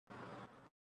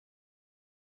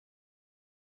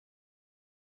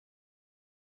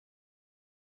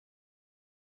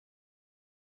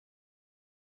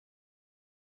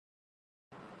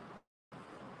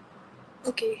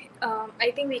Okay,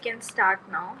 I think we can start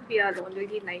now. We are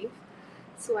already live.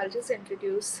 So I'll just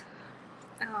introduce.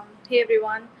 Hey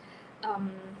everyone,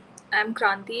 um, I'm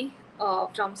Kranti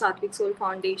from Satvik Soul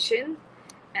Foundation,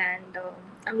 and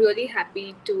I'm really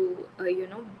happy to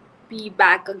be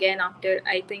back again after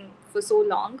I think for so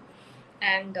long.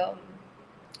 And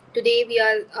today we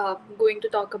are going to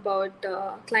talk about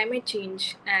climate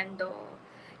change and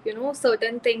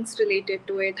certain things related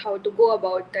to it, how to go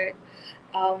about it.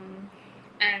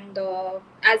 And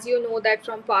As you know that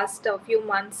from past few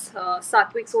months,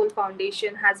 Satvik Soul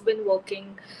Foundation has been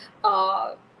working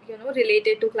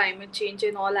related to climate change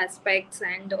in all aspects,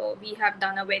 and we have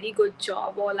done a very good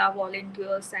job, all our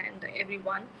volunteers and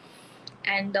everyone,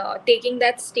 and taking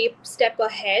that step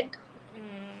ahead.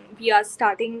 We are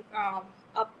starting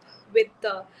up with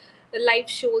the live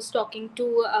shows, talking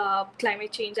to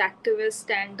climate change activists,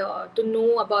 and to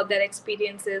know about their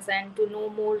experiences and to know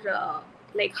more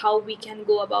like how we can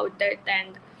go about it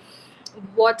and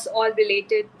what's all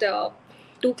related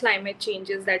to climate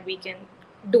changes that we can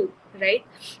do, right?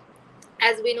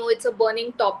 As we know, it's a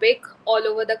burning topic all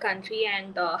over the country,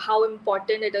 and how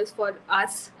important it is for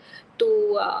us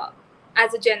to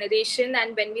as a generation,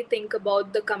 and when we think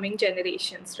about the coming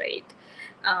generations, right?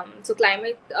 So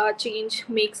climate change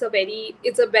makes a very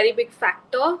it's a very big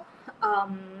factor,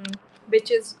 um,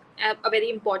 which is a very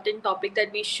important topic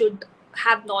that we should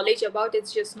have knowledge about.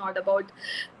 It's just not about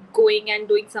going and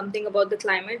doing something about the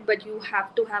climate, but you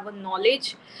have to have a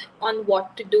knowledge on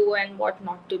what to do and what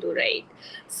not to do, right?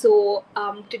 So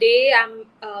today I'm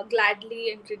gladly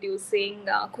introducing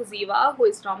Kuziva, who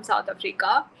is from South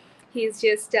Africa. He's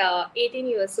just 18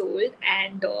 years old,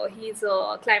 and he's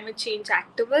a climate change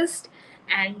activist.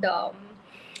 And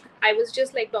I was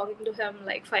just like talking to him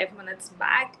like 5 minutes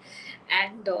back,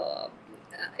 and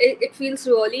it feels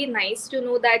really nice to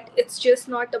know that it's just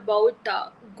not about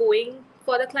going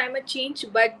for the climate change,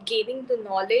 but gaining the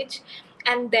knowledge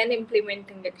and then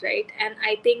implementing it, right? And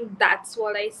I think that's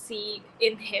what I see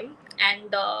in him.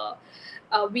 And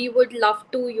we would love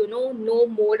to know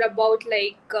more about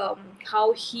like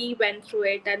how he went through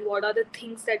it, and what are the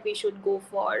things that we should go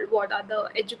for, what are the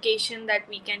education that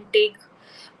we can take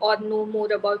or know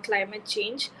more about climate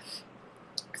change.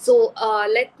 So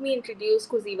let me introduce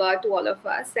Kuziva to all of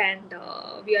us, and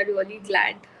we are really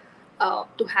glad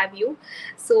to have you.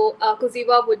 So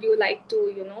Kuziva, would you like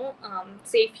to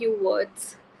say a few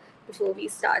words before we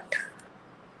start?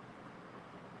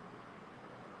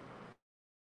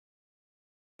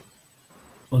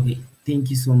 Okay, thank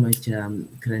you so much,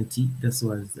 Kranti. This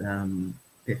was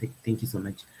perfect. Thank you so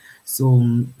much. So,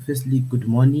 firstly, good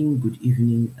morning, good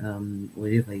evening,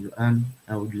 wherever you are.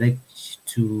 I would like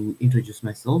to introduce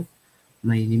myself.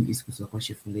 My name is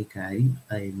Kuzivakwashe Fungi Kahari.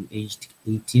 I am aged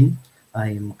 18. I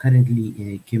am currently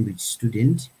a Cambridge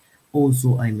student.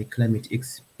 Also, I'm a climate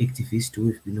activist who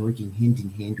have been working hand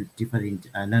in hand with different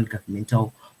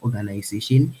non-governmental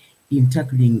organizations in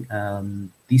tackling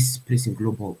this pressing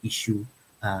global issue,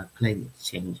 climate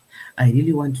change. I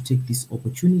really want to take this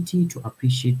opportunity to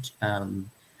appreciate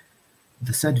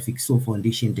the Scientific Soul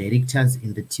Foundation directors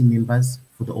and the team members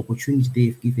for the opportunity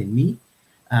they've given me.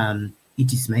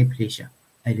 It is my pleasure.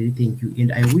 I really thank you,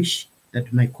 and I wish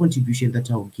that my contribution that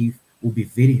I'll give will be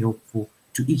very helpful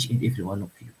to each and every one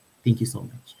of you. Thank you so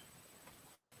much.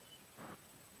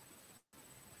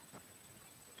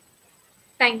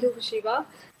 Thank you, Kushiba.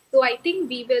 So I think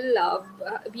we will.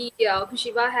 We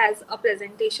Kushiba has a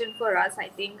presentation for us. I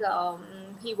think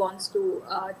he wants to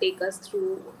take us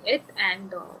through it,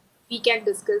 and we can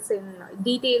discuss in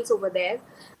details over there.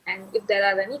 And if there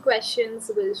are any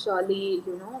questions, we'll surely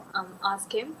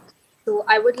ask him. So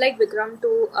I would like Vikram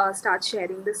to start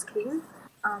sharing the screen.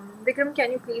 Vikram,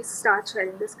 can you please start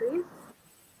sharing the screen?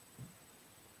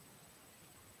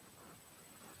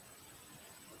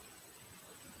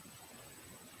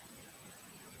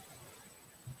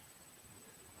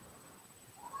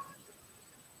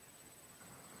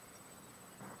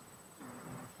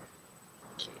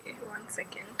 Okay, 1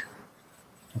 second.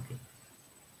 Okay.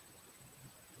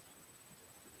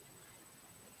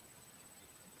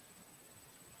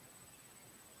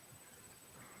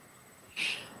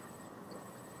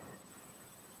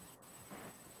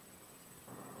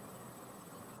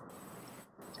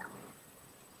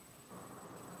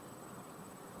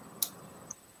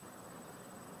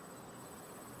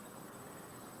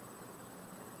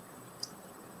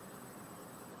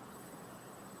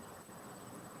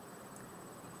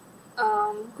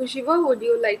 Kushiba, would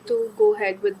you like to go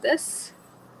ahead with this?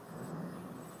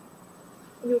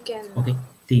 You can. Okay.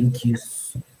 Thank you.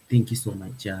 Thank you so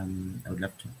much. I would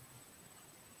love to.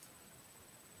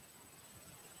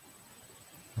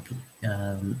 Okay,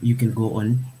 you can go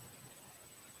on.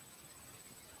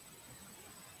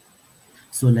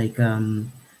 So, like,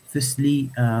 firstly,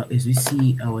 as we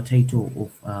see, our title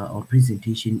of our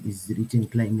presentation is written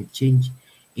climate change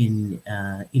in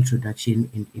introduction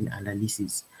and in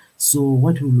analysis. So,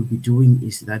 what we will be doing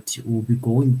is that we'll be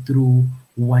going through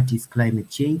what is climate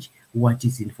change, what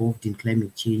is involved in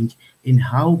climate change, and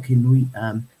how can we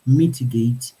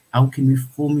mitigate, how can we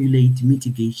formulate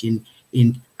mitigation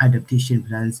and adaptation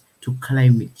plans to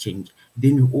climate change.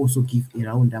 Then we also give a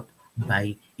roundup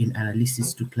by an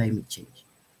analysis to climate change.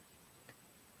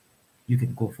 You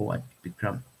can go forward,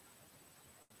 Bikram.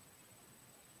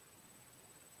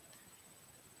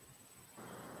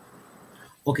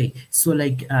 Okay, so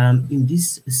like in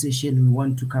this session, we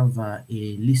want to cover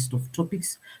a list of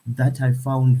topics that I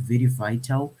found very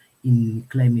vital in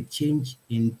climate change,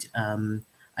 and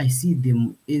I see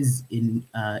them as an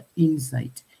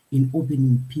insight in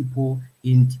opening people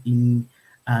and in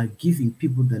giving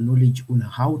people the knowledge on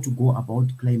how to go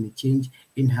about climate change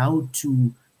and how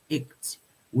to act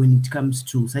when it comes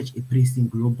to such a pressing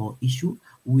global issue.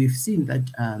 We've seen that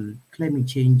climate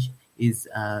change is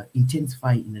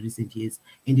intensifying in recent years,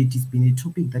 and it has been a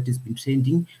topic that has been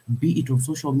trending, be it on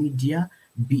social media,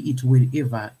 be it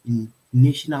wherever in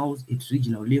nationals, at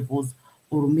regional levels,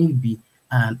 or maybe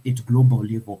at global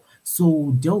level.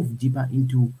 So delve deeper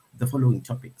into the following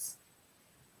topics.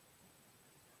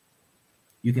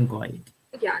 You can go ahead.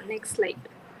 Yeah, next slide.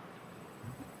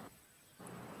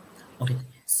 Okay,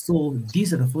 so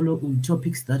these are the following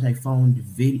topics that I found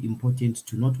very important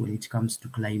to note when it comes to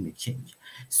climate change.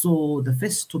 So the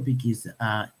first topic is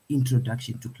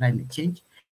introduction to climate change.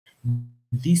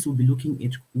 This will be looking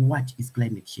at what is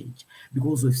climate change,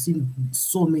 because we've seen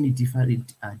so many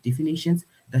different definitions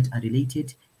that are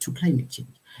related to climate change.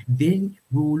 Then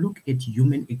we will look at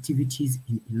human activities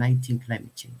in igniting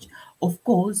climate change. Of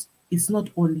course, it's not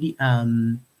only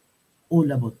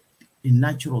all about a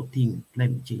natural thing,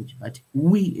 climate change, but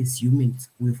we as humans,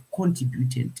 we've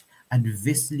contributed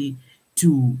adversely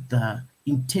to the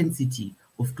intensity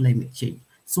of climate change.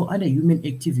 So other human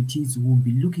activities will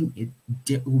be looking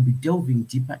at, will be delving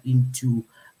deeper into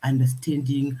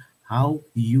understanding how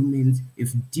humans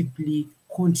have deeply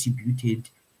contributed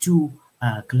to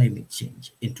climate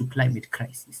change and to climate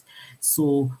crisis.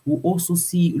 So we'll also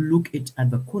look at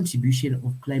the contribution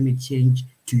of climate change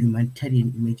to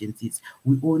humanitarian emergencies.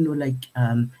 We all know, like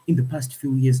in the past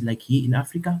few years, like here in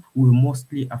Africa, we were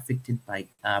mostly affected by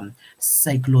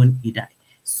Cyclone Idai.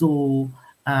 So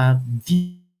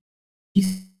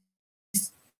this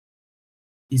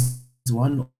is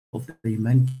one of the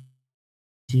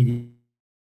humanitarian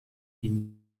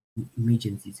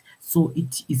emergencies. So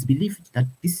it is believed that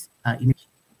this emergency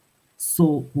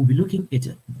So we'll be looking at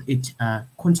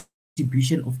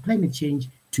contribution of climate change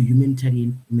to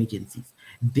humanitarian emergencies.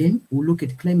 Then we'll look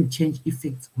at climate change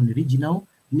effects on regional,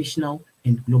 national,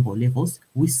 and global levels.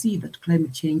 We see that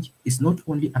climate change is not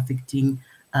only affecting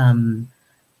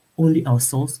only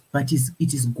ourselves, but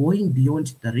it is going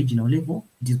beyond the regional level.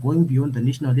 It is going beyond the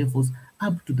national levels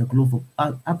up to the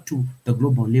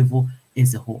global level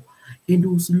as a whole. And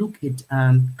we also look at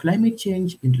climate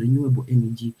change and renewable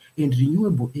energy. And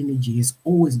renewable energy has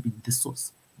always been the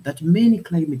source that many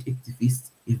climate activists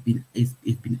have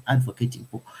been advocating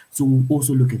for. So we'll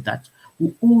also look at that.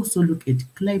 We'll also look at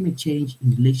climate change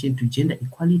in relation to gender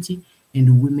equality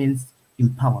and women's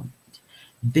empowerment.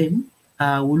 Then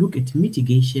we'll look at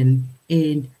mitigation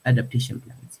and adaptation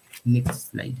plans.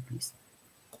 Next slide, please.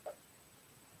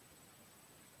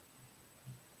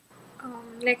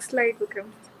 Next slide, Vikram.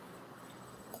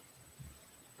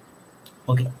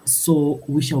 Okay, so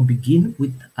we shall begin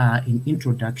with an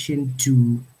introduction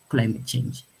to climate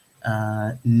change.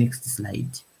 Next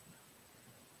slide.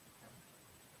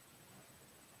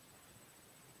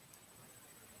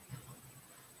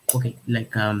 Okay,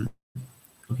 like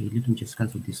okay, let me just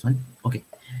cancel this one. Okay,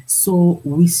 so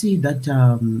we see that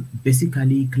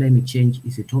basically climate change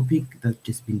is a topic that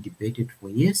has been debated for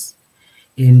years,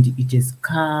 and it has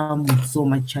come with so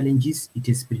much challenges. It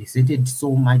has presented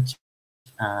so much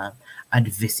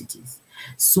adversities.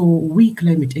 So we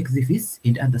climate activists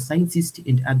and other scientists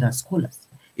and other scholars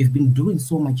have been doing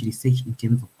so much research in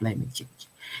terms of climate change,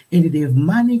 and they have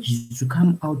managed to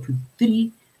come out with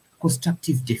three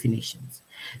constructive definitions.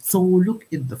 So we'll look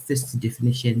at the first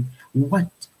definition, what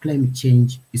climate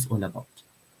change is all about.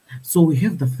 So we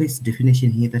have the first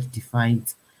definition here that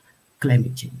defines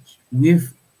climate change. We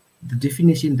have the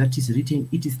definition that is written,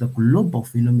 it is the global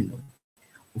phenomenon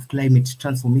of climate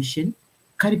transformation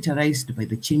characterized by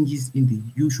the changes in the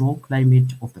usual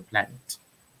climate of the planet.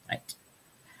 Right.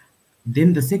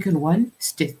 Then the second one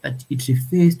states that it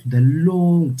refers to the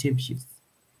long-term shifts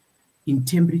in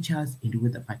temperatures and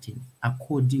weather patterns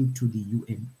according to the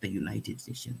UN, the United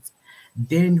Nations.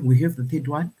 Then we have the third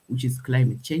one, which is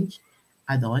climate change.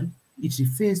 Other one, it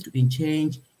refers to a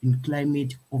change in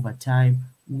climate over time,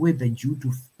 whether due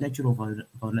to natural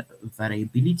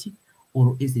variability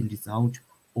or as a result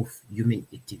of human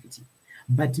activity.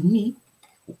 But me,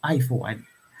 I for one,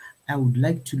 I would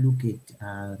like to look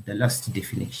at the last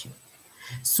definition.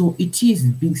 So it is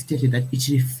being stated that it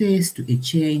refers to a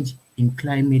change in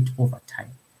climate over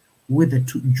time, whether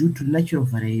due to natural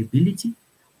variability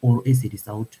or as a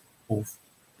result of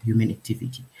human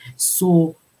activity.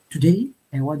 So today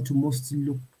I want to mostly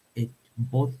look at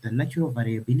both the natural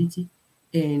variability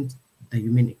and the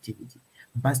human activity.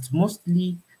 But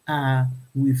mostly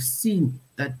we've seen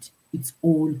that it's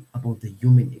all about the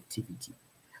human activity.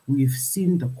 We've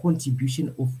seen the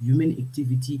contribution of human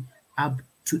activity up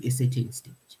to a certain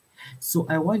stage. So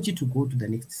I want you to go to the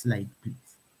next slide, please.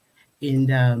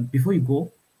 And before you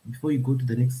go to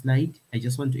the next slide, I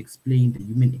just want to explain the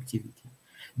human activity.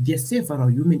 There are several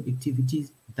human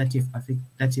activities that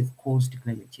have caused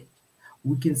climate change.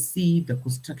 We can see the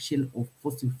construction of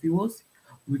fossil fuels.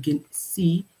 We can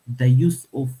see the use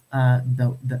of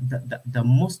the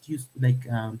most use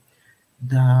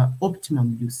the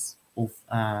optimum use of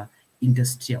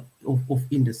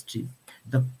industry,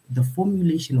 the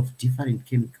formulation of different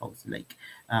chemicals.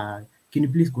 Can you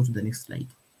please go to the next slide?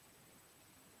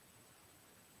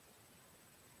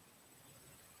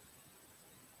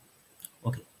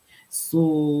 Okay,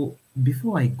 so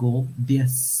before I go, there are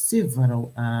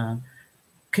several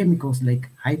chemicals like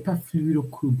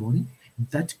hyperfluorocarbon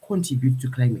that contribute to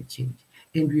climate change.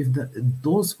 And with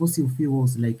those fossil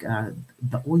fuels like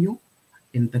the oil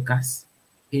and the gas,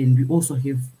 and we also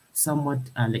have somewhat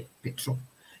like petrol.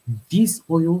 This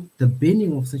oil, the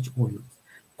burning of such oils,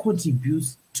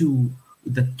 contributes to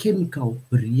the chemical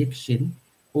reaction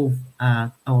of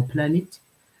our planet,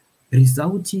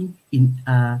 resulting in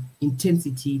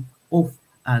intensity of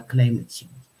climate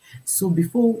change. So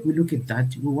before we look at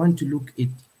that, we want to look at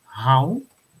how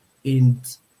and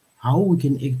how we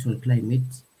can act on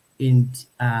climate and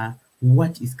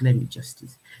what is climate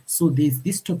justice. So there's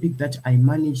this topic that I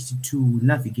managed to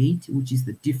navigate, which is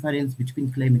the difference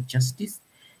between climate justice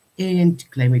and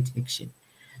climate action.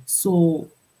 So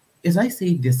as I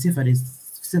said, there's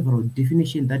several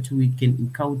definitions that we can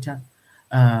encounter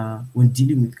when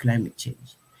dealing with climate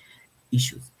change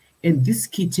issues. And these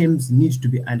key terms need to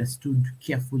be understood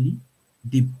carefully.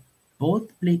 They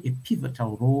both play a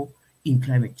pivotal role in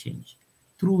climate change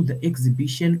through the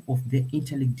exhibition of their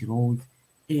interlinked roles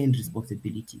and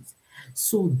responsibilities.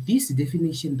 So this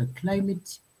definition, the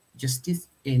climate justice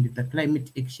and the climate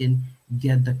action, they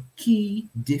are the key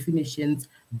definitions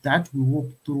that we walk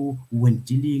through when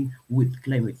dealing with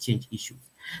climate change issues.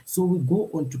 So we go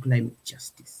on to climate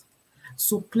justice.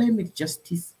 So climate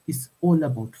justice is all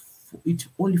about, it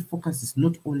only focuses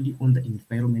not only on the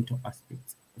environmental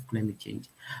aspects of climate change,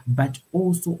 but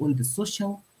also on the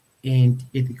social and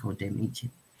ethical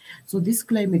dimension. So this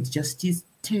climate justice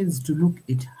tends to look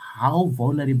at how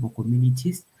vulnerable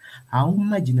communities, how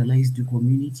marginalized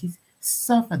communities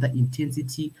suffer the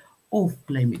intensity of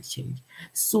climate change.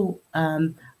 So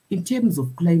in terms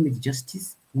of climate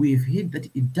justice, we've heard that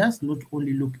it does not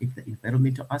only look at the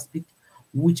environmental aspect,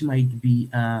 which might be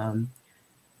the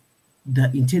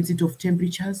intensity of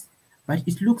temperatures, but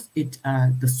it looks at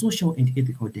the social and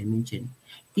ethical dimension.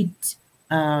 It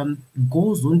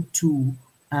goes on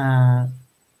uh,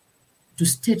 to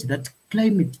state that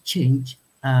climate change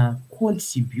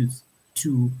contributes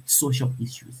to social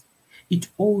issues. It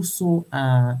also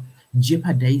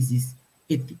jeopardizes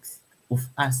ethics of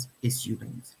us as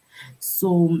humans.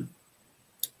 So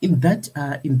in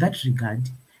that regard,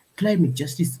 climate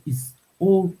justice is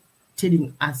all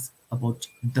telling us about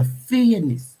the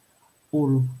fairness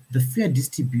or the fair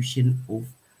distribution of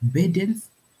burdens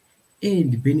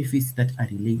and benefits that are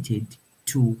related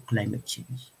to climate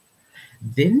change.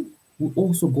 Then we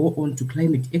also go on to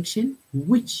climate action,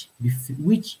 which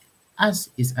us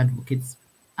as advocates,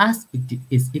 us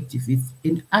as activists,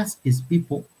 and us as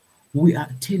people, we are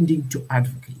tending to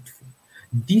advocate for.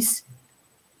 This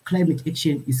climate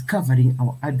action is covering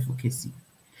our advocacy.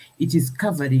 It is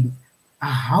covering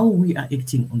how we are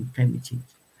acting on climate change.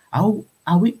 How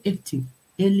are we acting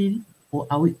early or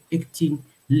are we acting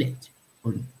late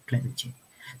on climate change?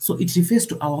 So it refers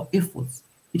to our efforts.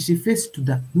 It refers to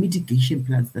the mitigation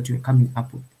plans that we are coming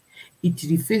up with. It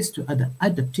refers to other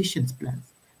adaptations plans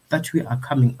that we are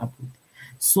coming up with.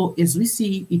 So as we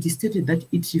see, it is stated that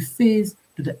it refers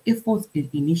to the efforts and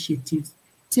initiatives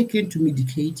taken to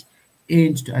mitigate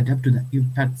and to adapt to the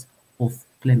impacts of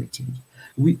climate change.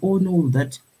 We all know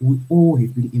that we all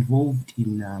have been involved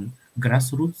in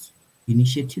grassroots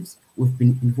initiatives, we've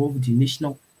been involved in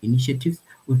national initiatives,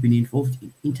 we've been involved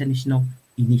in international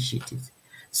initiatives.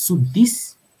 So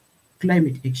this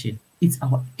climate action, it's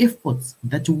our efforts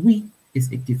that we as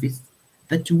activists,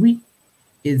 that we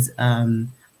as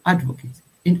advocates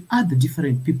and other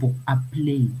different people are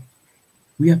playing.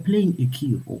 We are playing a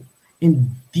key role.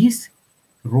 And these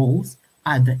roles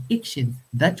are the actions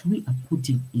that we are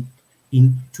putting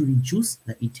in to reduce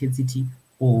the intensity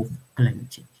of climate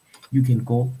change. You can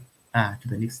go to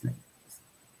the next slide.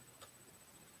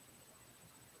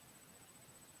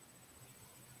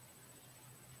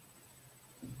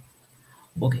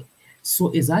 Okay, so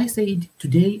as I said,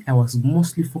 today I was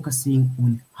mostly focusing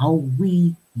on how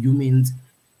we humans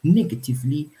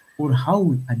negatively or how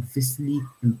we adversely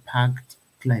impact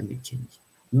climate change.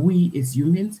 We as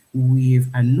humans, we have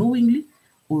unknowingly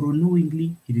or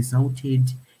unknowingly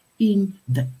resulted in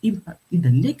the impact, in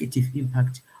the negative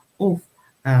impact of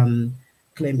um,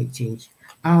 climate change.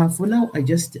 For now, I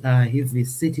just have a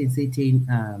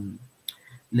certain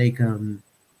like a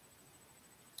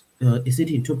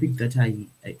certain topic that I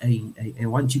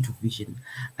want you to vision.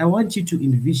 I want you to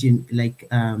envision like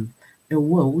a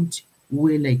world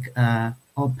where like our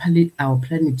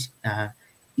planet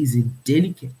is a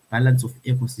delicate balance of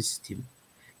ecosystem,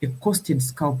 a constant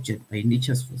sculptured by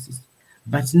nature's forces.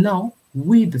 But now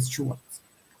we the stewards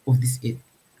of this earth,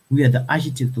 we are the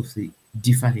architects of the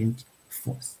different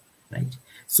force, right?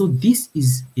 So this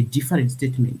is a different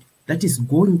statement that is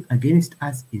going against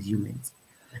us as humans,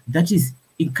 that is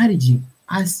encouraging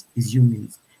us as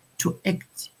humans to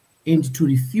act and to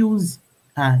refuse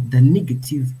the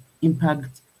negative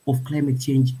impact of climate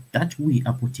change that we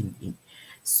are putting in.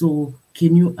 So,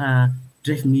 can you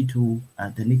drive me to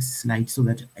the next slide so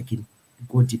that I can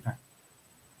go deeper?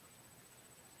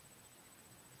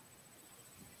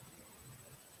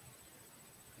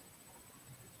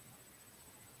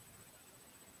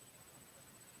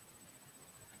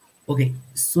 Okay,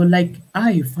 so like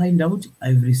I find out,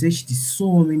 I've researched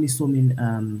so many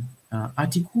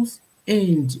articles,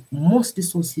 and most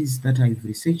sources that I've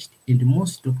researched and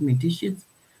most documentations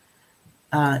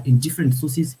in different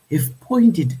sources have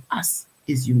pointed us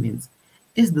as humans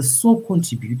as the sole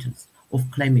contributors of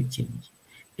climate change.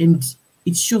 And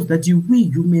it shows that we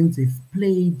humans have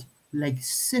played like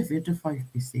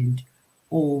 75%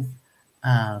 of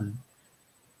um,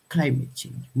 climate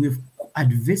change. We've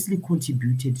adversely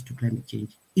contributed to climate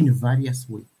change in various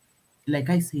ways. Like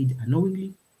I said,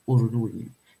 unknowingly or unknowingly.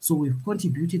 So we've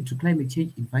contributed to climate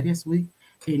change in various ways,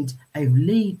 and I've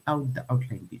laid out the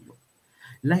outline below.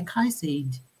 Like I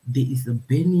said, there is a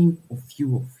burning of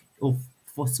fuel of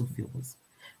fossil fuels.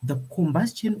 The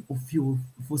combustion of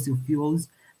fossil fuels,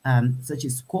 such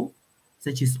as coal,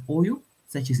 such as oil,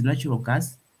 such as natural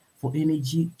gas, for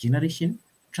energy generation,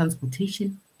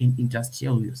 transportation, and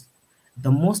industrial use.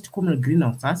 The most common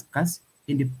greenhouse gas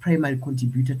and the primary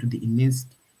contributor to the immense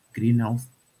greenhouse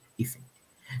effect.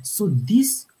 So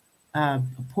this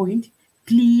point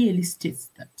clearly states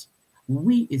that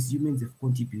we as humans have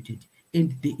contributed,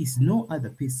 and there is no other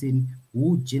person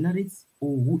who generates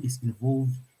or who is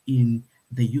involved in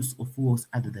the use of fuels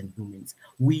other than humans.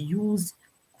 We use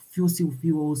fossil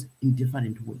fuels in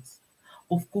different ways.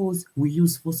 Of course, we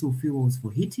use fossil fuels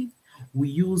for heating, we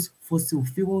use fossil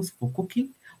fuels for cooking,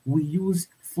 we use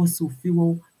fossil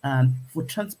fuel for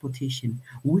transportation.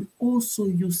 We also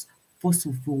use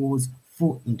fossil fuels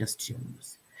for industrial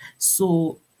use.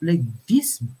 So, like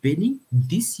this burning,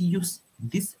 this use,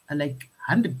 this like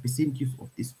 100% use of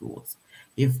these fuels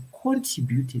have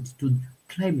contributed to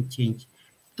climate change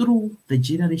through the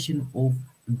generation of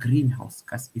greenhouse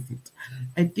gas effect.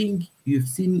 I think you've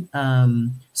seen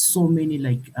so many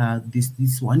like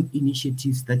this one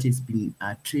initiatives that has been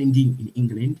trending in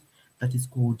England that is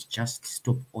called Just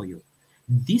Stop Oil.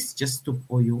 This Just Stop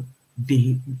Oil,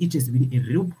 it has been a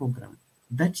real program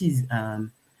that is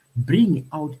bringing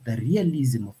out the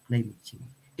realism of climate change,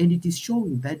 and it is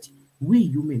showing that we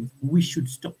humans we should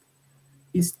stop.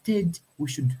 Instead, we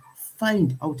should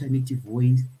find alternative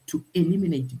ways to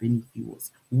eliminate burning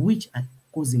fuels, which are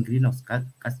causing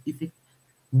gas effect,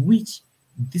 which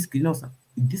this greenhouse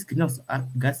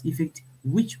gas effect,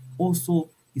 which also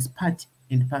is part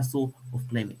and parcel of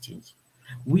climate change.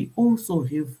 We also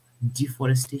have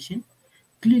deforestation,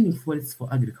 clearing forests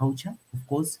for agriculture, of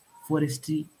course,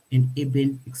 forestry and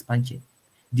urban expansion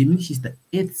diminishes the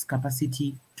Earth's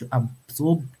capacity to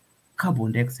absorb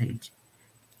carbon dioxide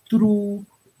through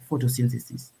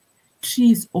photosynthesis.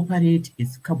 Trees operate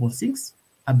as carbon sinks,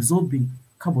 absorbing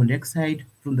carbon dioxide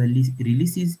from the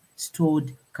releases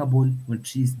stored carbon when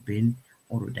trees burn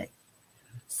or die.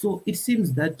 So it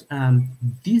seems that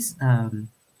this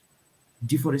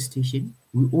deforestation,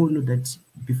 we all know that,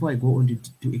 before I go on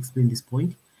to explain this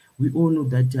point, we all know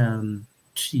that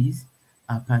trees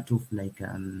are part of like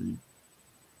the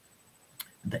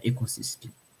ecosystem,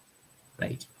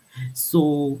 right?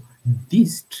 So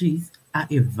these trees are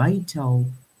a vital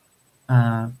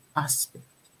aspect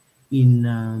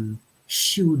in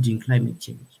shielding climate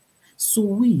change. So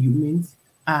we humans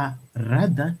are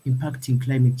rather impacting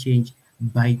climate change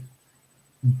by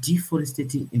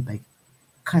deforesting and by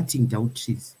cutting down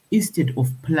trees instead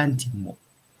of planting more,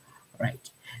 right?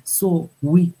 So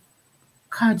we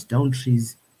cut down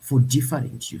trees for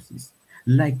different uses.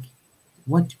 Like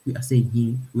what we are saying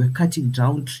here, we're cutting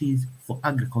down trees for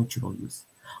agricultural use.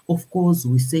 Of course,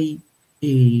 we say,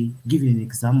 giving an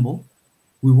example,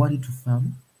 we want to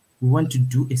farm, we want to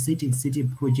do a certain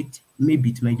project. Maybe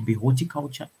it might be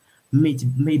horticulture,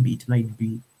 maybe it might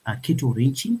be cattle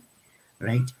ranching,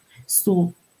 right?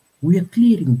 So we are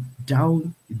clearing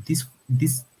down these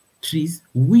trees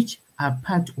which are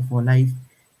part of our life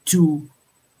to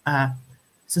uh,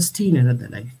 sustain another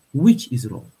life, which is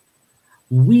wrong.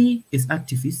 We as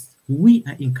activists, we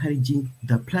are encouraging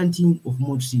the planting of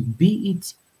more trees, be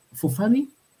it for farming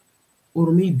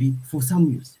or maybe for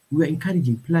some use. We are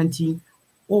encouraging planting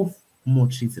of more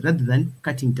trees rather than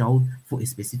cutting down for a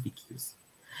specific use.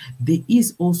 There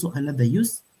is also another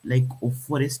use like of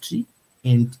forestry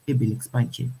and urban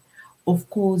expansion. Of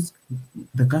course,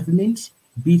 the government,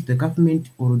 be it the government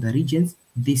or the regions,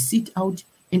 they set out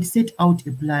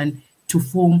a plan to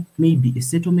form maybe a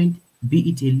settlement, be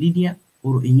it a linear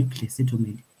or a nuclear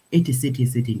settlement at a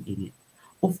certain area.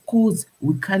 Of course,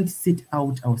 we can't set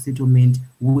out our settlement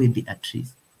where there are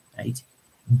trees, right?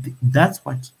 That's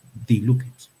what they look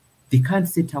at. They can't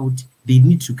set out, they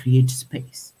need to create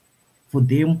space for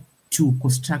them to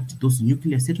construct those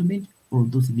nuclear settlements or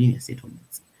those linear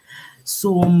settlements.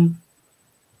 So,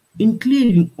 in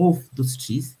clearing off those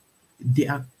trees, they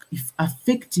are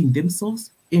affecting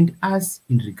themselves and us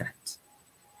in regard,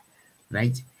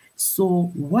 right?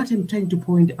 So, what I'm trying to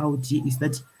point out here is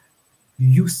that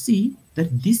you see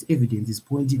that this evidence is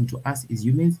pointing to us as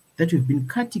humans that we've been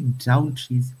cutting down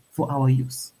trees for our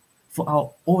use, for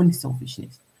our own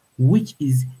selfishness, which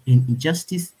is an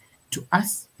injustice to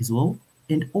us as well,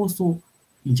 and also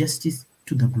injustice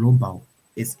to the global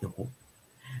as a whole.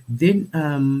 Then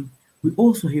we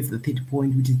also have the third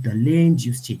point, which is the land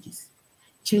use changes.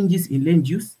 Changes in land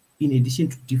use, in addition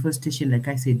to deforestation, like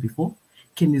I said before,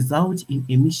 can result in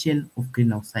emission of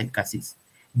greenhouse gases,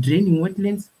 draining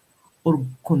wetlands, or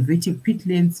converting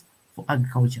peatlands for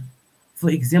agriculture. For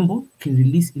example, can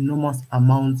release enormous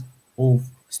amounts of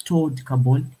stored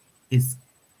carbon as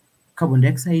carbon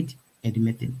dioxide and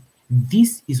methane.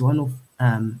 This is one of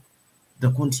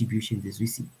the contributions as we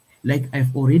see. Like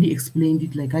I've already explained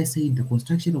it, like I said, the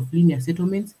construction of linear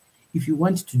settlements. If you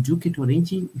want to do cattle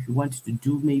ranching, if you want to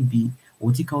do maybe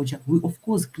horticulture, we of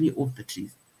course clear off the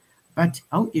trees. But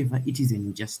however, it is an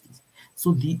injustice.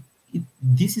 So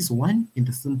this is one in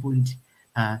the same point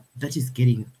that is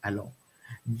getting along.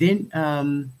 Then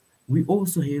we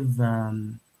also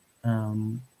have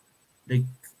um, like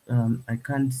I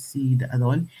can't see the other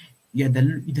one. Yeah,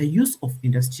 the use of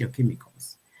industrial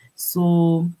chemicals.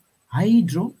 So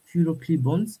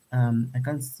hydrofluorocarbons. I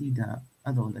can't see the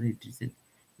other one that I just said.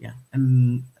 Yeah.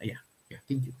 Yeah.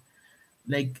 Thank you.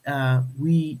 Like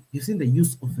you've seen the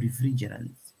use of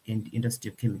refrigerants and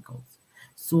industrial chemicals.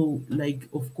 So like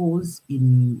of course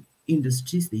in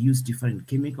industries they use different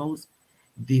chemicals.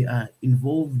 They are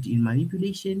involved in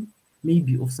manipulation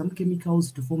maybe of some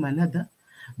chemicals to form another,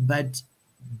 but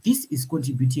this is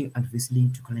contributing adversely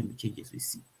to climate change as we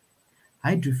see.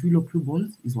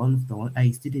 Hydrofluorocarbons is one of the one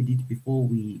I stated it before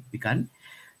we began.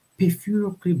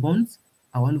 Perfluorocarbons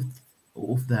are one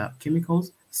of the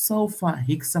chemicals. Sulfur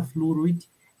hexafluoride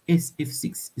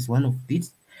SF6 is one of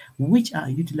these, which are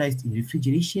utilized in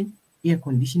refrigeration, air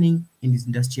conditioning, and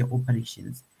industrial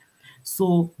operations.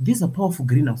 So these are powerful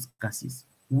greenhouse gases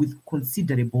with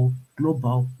considerable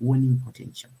global warming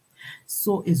potential.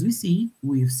 So as we see,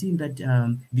 we've seen that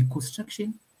the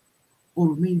construction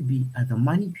or maybe the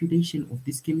manipulation of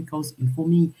these chemicals in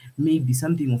forming maybe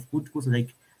something of good cause,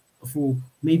 like for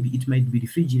maybe it might be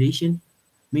refrigeration,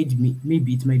 maybe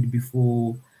it might be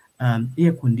for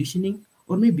air conditioning,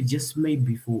 or maybe just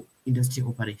maybe for industrial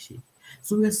operation.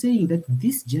 So we are saying that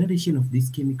this generation of this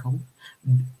chemical,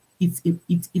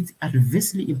 it's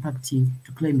adversely impacting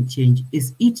to climate change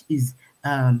as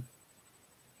um,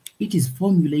 it is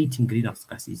formulating greenhouse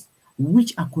gases,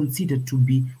 which are considered to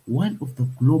be one of the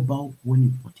global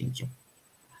warming potential.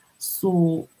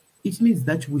 So it means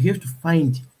that we have to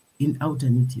find an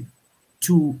alternative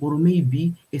to, or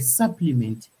maybe a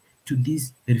supplement to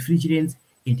these refrigerants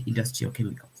and industrial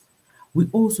chemicals. We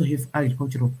also have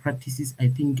agricultural practices. I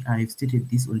think I've stated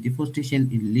this on deforestation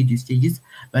in later stages,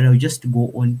 but I'll just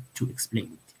go on to explain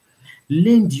it.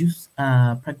 Land use,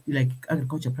 like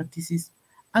agriculture practices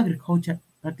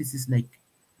like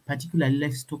particularly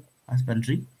livestock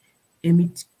husbandry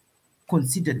emit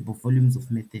considerable volumes of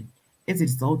methane as a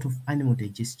result of animal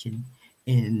digestion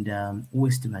and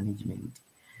waste management.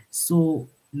 So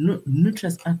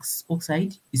nitrous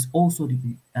oxide is also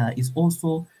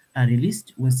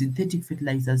released when synthetic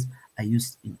fertilizers are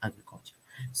used in agriculture.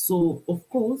 So of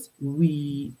course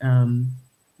we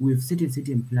have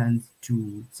certain plans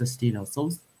to sustain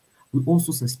ourselves. We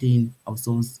also sustain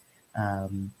ourselves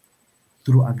um,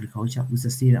 through agriculture. We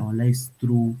sustain our lives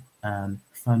through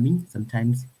farming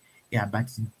sometimes. Yeah, but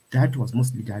that was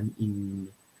mostly done in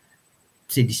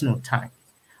traditional times.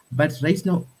 But right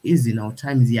now, is in our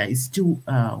times, yeah, it's still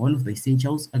one of the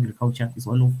essentials. Agriculture is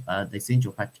one of the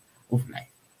essential part of life.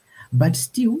 But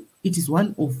still, it is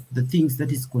one of the things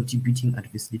that is contributing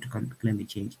adversely to climate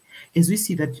change. As we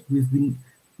see that we've been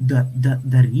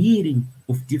the rearing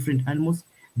of different animals,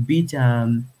 be it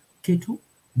cattle,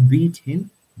 be it hen,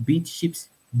 be it sheep,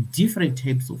 different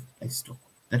types of livestock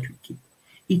that we keep.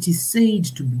 It is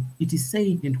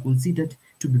said and considered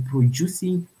to be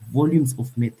producing volumes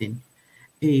of methane.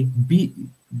 Be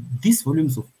these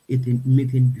volumes of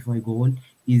methane, before I go on,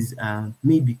 is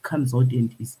maybe comes out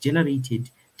and is generated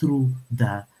through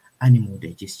the animal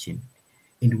digestion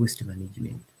and waste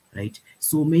management, right?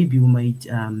 So maybe we might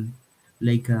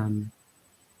like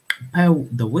pile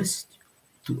the waste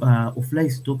of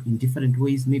livestock in different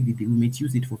ways. Maybe we might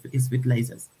use it for as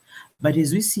fertilizers. But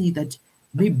as we see that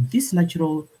maybe this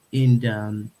natural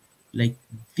and like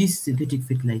these synthetic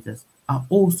fertilizers are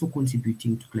also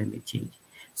contributing to climate change.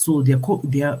 So they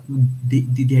are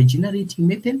generating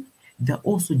methane. They're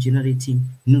also generating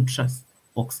nitrous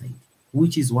oxide,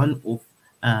 which is one of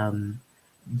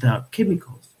the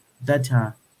chemicals that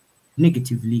are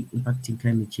negatively impacting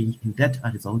climate change and that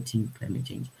are resulting climate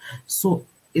change. So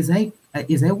as I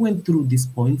went through these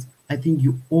points, I think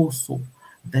you also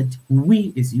that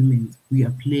we as humans we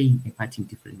are playing a part in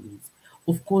different ways.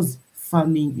 Of course,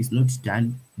 farming is not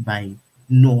done by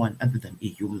no one other than a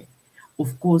human.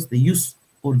 Of course, the use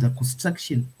or the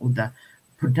construction or the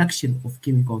production of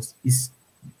chemicals is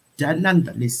done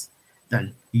nonetheless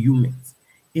than humans.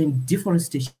 And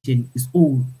deforestation is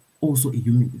also a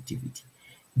human activity.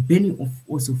 Burning of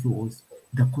fossil fuels,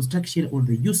 the construction or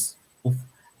the use of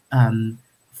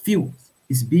fuels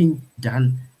is being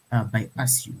done by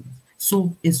us humans.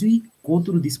 So as we go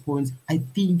through these points, I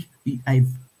think I've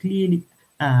clearly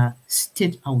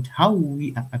state out how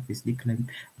we are obviously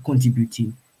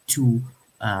contributing to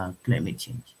climate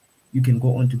change. You can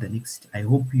go on to the next. I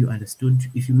hope you understood.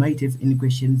 If you might have any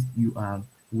questions, you are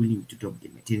willing to drop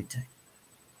them at any time.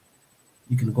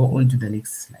 You can go on to the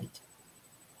next slide.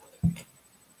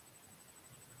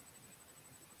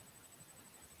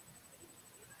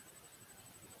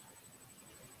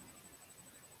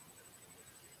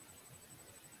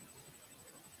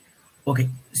 Okay,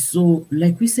 so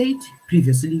like we said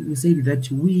previously, we said that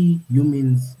we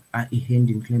humans are a hand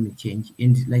in climate change,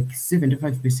 and like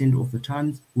 75% of the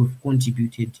times we've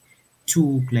contributed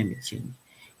to climate change.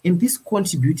 And this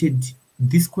contribution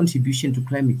to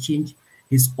climate change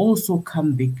has also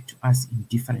come back to us in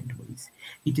different ways.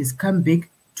 It has come back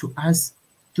to us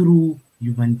through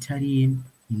humanitarian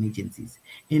emergencies.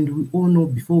 And we all know,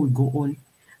 before we go on,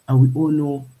 we all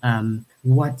know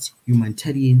what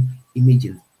humanitarian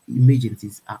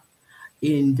emergencies are.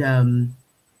 And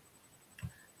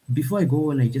before I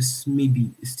go on, I just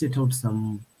maybe state out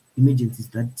some emergencies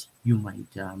that you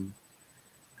might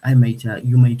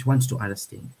want to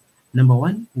understand. Number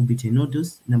one will be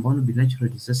tornadoes. Number one will be natural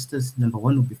disasters. Number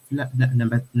one will be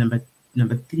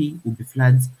number three will be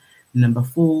floods. Number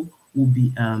four will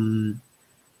be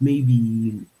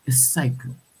maybe a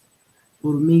cyclone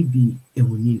or maybe El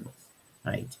Nino,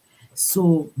 right?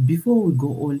 So before we go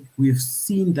on, we've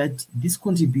seen that this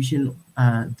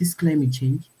climate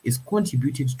change is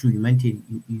contributed to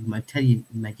humanitarian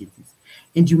emergencies.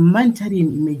 And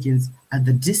humanitarian emergencies are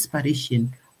the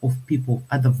desperation of people,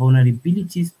 are the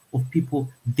vulnerabilities of people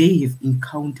they have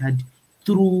encountered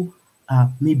through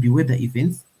maybe weather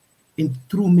events and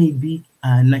through maybe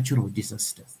natural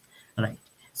disasters, right?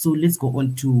 So let's go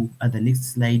on to the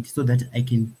next slide so that you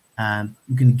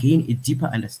can gain a deeper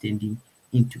understanding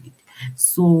into it.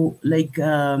 So like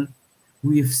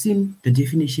we have seen the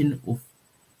definition of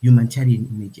humanitarian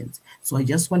emergency. So I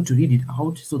just want to read it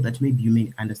out so that maybe you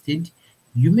may understand.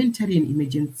 Humanitarian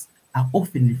emergencies are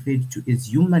often referred to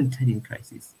as humanitarian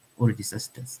crises or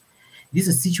disasters. These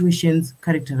are situations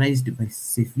characterized by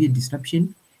severe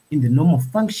disruption in the normal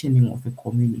functioning of a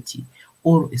community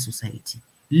or a society,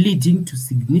 leading to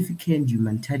significant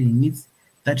humanitarian needs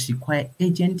that require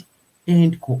urgent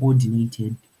and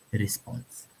coordinated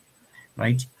response.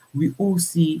 Right? We all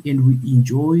see and we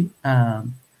enjoy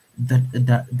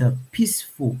the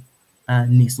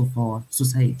peacefulness of our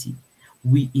society.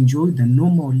 We enjoy the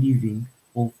normal living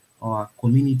of our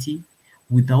community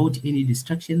without any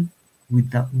distraction,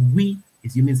 without we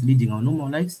as humans leading our normal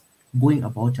lives, going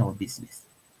about our business.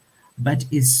 But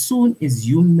as soon as these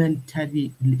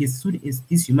humanitarian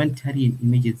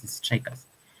emergencies strike us,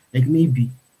 like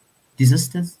maybe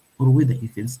disasters or weather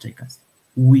events strike us,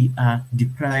 we are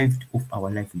deprived of our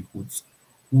livelihoods.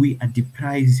 We are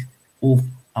deprived of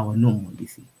our normal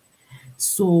living.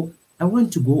 So I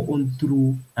want to go on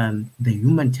through the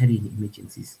humanitarian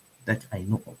emergencies that I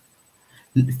know of.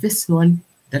 The first one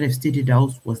that I've stated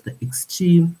out was the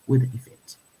extreme weather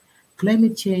event.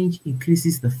 Climate change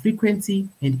increases the frequency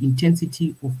and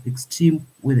intensity of extreme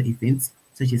weather events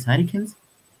such as hurricanes,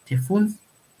 typhoons,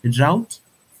 drought,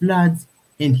 floods,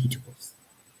 and heat waves.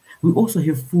 We also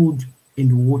have food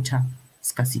and water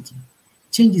scarcity.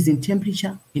 Changes in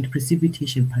temperature and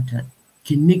precipitation pattern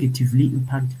can negatively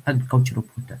impact agricultural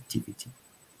productivity,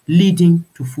 leading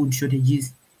to food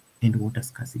shortages and water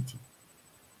scarcity.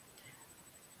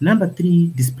 Number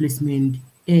three, displacement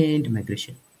and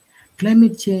migration.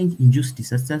 Climate change-induced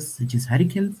disasters such as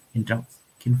hurricanes and droughts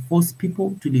can force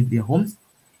people to leave their homes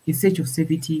in search of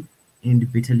safety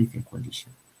and better living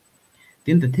conditions.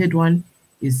 Then the third one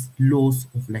is loss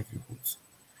of livelihoods.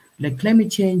 Like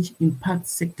climate change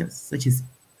impacts sectors such as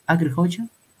agriculture,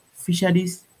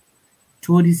 fisheries,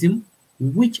 tourism,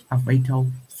 which are vital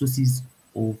sources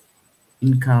of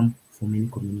income for many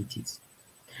communities.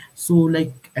 So,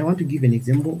 like, I want to give an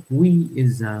example.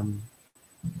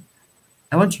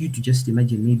 I want you to just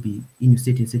imagine maybe in a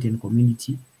certain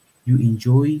community, you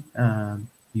enjoy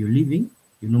your living,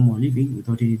 your normal living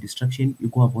without any distraction. You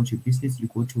go about your business, you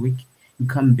go to work, you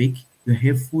come back, you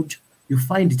have food, you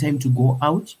find time to go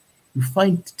out, you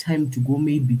find time to go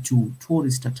maybe to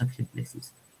tourist attraction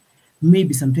places.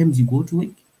 Maybe sometimes you go to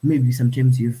work, maybe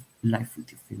sometimes you have life with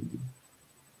your family.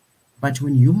 But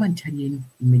when humanitarian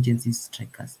emergencies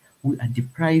strike us, we are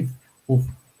deprived of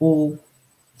all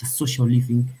the social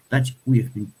living that we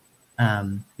have been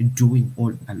doing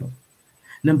all along.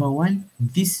 Number one,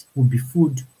 this will be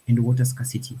food and water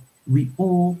scarcity. We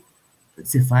all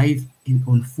survive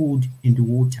on food and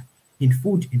water, and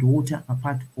food and water are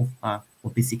part of our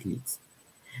basic needs.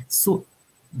 So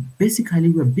basically,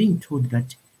 we're being told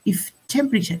that if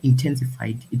temperature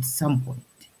intensified at some point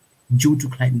due to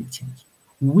climate change,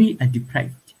 we are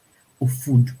deprived of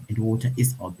food and water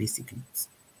as our basic needs.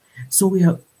 So we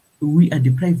are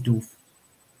deprived of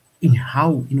in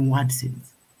what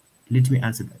sense? Let me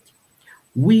answer that.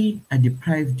 We are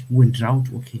deprived when drought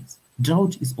occurs.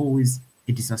 Drought is always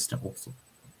a disaster also,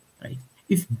 right?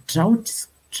 If drought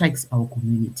strikes our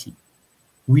community,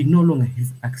 we no longer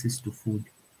have access to food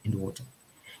and water.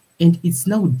 And it's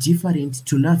now different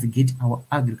to navigate our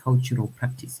agricultural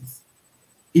practices.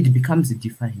 It becomes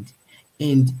different.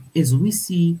 And as we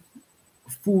see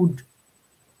food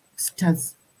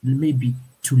starts maybe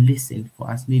to lessen for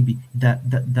us, maybe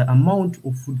the amount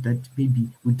of food that maybe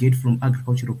we get from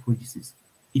agricultural produces,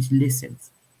 it lessens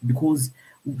because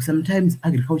sometimes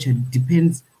agriculture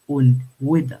depends on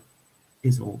weather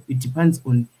as well. It depends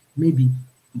on maybe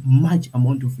much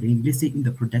amount of rain. Let's say in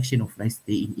the production of rice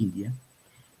there in India,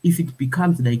 if it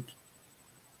becomes like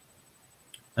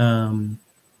um,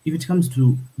 if it comes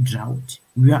to drought,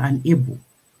 we are unable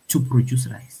to produce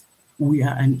rice. We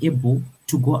are unable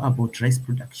to go about rice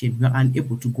production. We are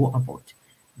unable to go about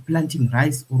planting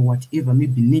rice or whatever,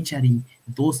 maybe nurturing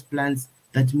those plants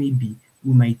that maybe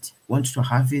we might want to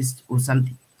harvest or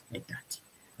something like that,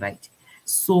 right?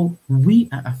 So we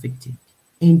are affected.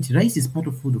 And rice is part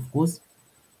of food, of course.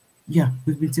 Yeah,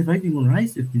 we've been surviving on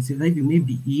rice, we've been surviving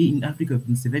maybe here in Africa, we've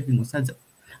been surviving on salsa.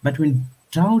 But when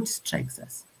drought strikes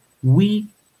us, we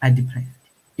are deprived.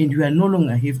 And we are no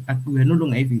longer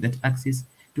having that access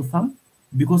to farm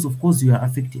because of course we are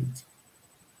affected.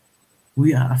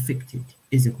 We are affected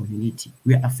as a community.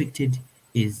 We are affected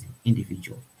as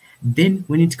individual. Then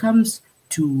when it comes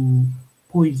to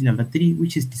point number three,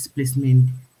 which is displacement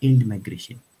and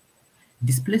migration.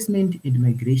 Displacement and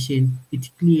migration, it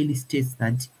clearly states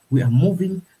that we are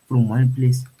moving from one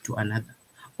place to another.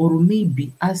 Or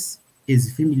maybe us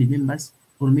as family members,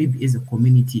 or maybe as a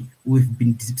community, we've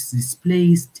been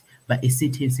displaced by a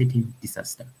certain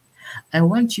disaster. I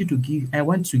want to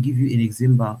give you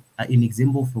an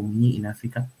example from me in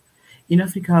Africa. In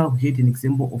Africa, we had an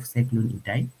example of Cyclone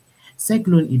Idai.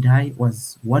 Cyclone Idai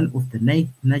was one of the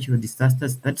natural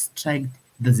disasters that struck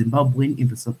the Zimbabwean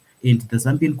and the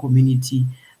Zambian community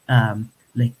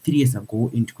like 3 years ago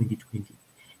in 2020.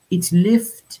 It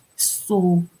left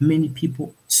so many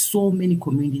people, so many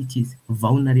communities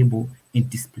vulnerable and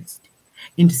displaced,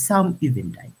 and some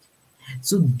even died.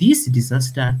 So this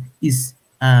disaster is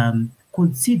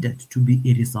considered to be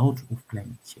a result of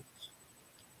climate change,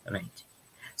 right?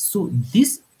 So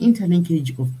this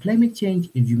interlinkage of climate change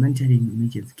and humanitarian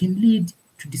emergency can lead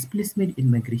to displacement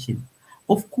and migration.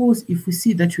 Of course, if we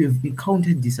see that we have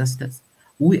encountered disasters,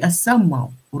 we are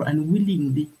somehow or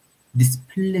unwillingly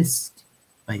displaced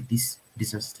by these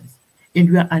disasters, and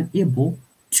we are unable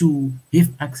to have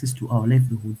access to our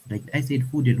livelihoods, like I said,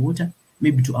 food and water,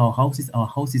 maybe to our houses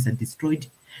are destroyed,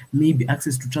 maybe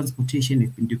access to transportation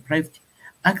have been deprived,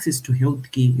 access to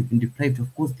healthcare have been deprived.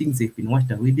 Of course, things have been washed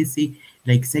away. They say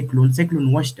like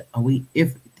cyclone washed away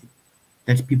everything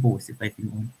that people were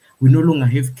surviving on. We no longer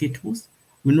have kettles.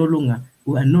 We are no longer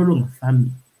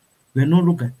farming. We are no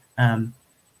longer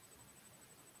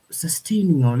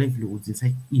sustaining our livelihoods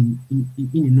in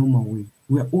a normal way.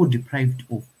 We are all deprived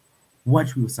of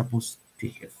what we were supposed to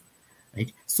have,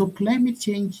 right? So climate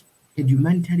change and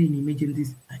humanitarian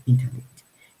emergencies are interlinked,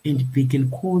 and they can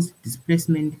cause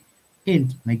displacement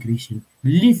and migration,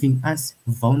 leaving us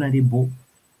vulnerable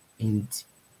and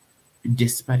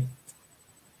desperate.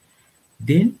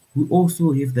 Then we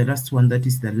also have the last one, that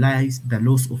is the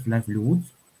loss of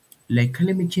livelihoods. Like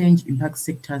climate change impacts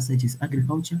sectors such as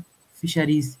agriculture,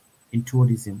 fisheries, and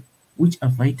tourism, which are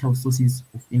vital sources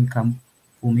of income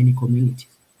for many communities.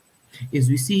 As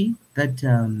we see that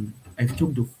I've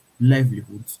talked of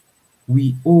livelihoods,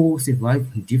 we all survive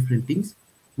on different things.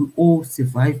 We all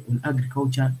survive on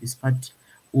agriculture as part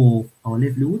of our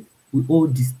livelihood. We all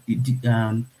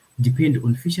depend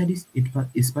on fisheries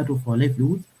as part of our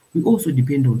livelihood. We also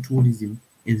depend on tourism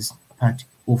as part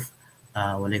of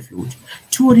our livelihood.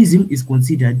 Tourism is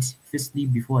considered, firstly,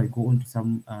 before I go on to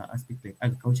some aspects like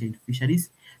agriculture and fisheries,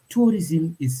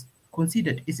 tourism is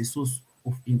considered as a source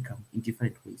of income in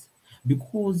different ways,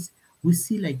 because we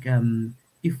see like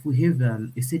if we have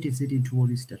a certain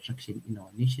tourist attraction in our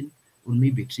nation, or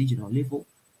maybe at regional level,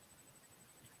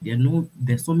 there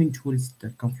are so many tourists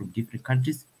that come from different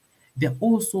countries. There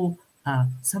also are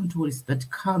some tourists that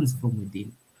comes from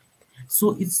within.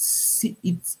 So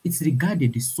it's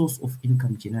regarded a source of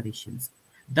income generations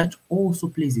that also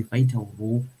plays a vital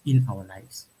role in our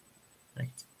lives,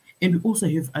 right? And we also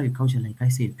have agriculture, like I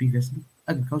said previously.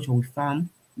 Agriculture, we farm,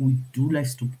 we do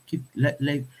livestock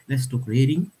livestock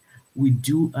rearing, we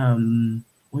do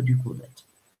what do you call that?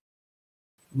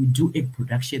 We do egg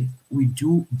production, we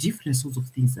do different sorts of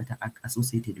things that are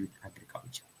associated with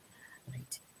agriculture,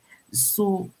 right?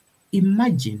 So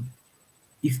imagine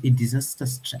if a disaster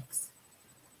strikes,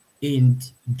 and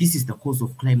this is the cause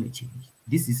of climate change.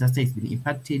 This disaster has been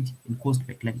impacted and caused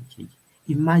by climate change.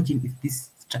 Imagine if this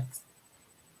strikes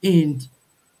and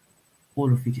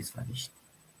all of it is vanished.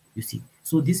 You see,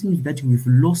 so this means that we've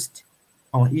lost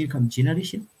our income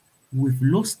generation, we've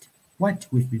lost what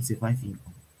we've been surviving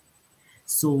on.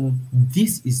 So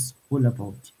this is all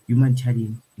about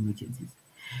humanitarian emergencies.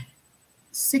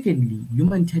 Secondly,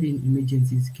 humanitarian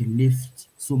emergencies can left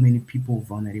so many people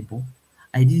vulnerable.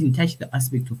 I didn't touch the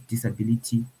aspect of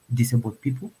disability, disabled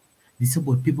people.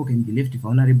 Disabled people can be left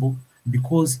vulnerable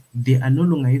because they are no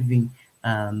longer having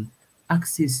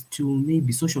access to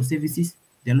maybe social services.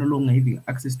 They are no longer having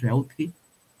access to healthcare.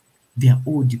 They are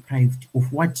all deprived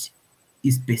of what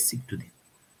is basic to them.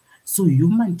 So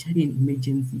humanitarian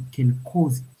emergency can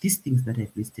cause these things that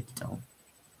I've listed down: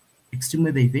 extreme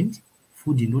weather event,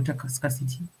 food and water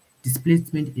scarcity,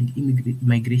 displacement and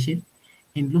migration,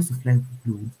 and loss of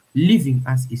livelihoods, leaving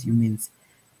us as humans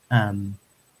um,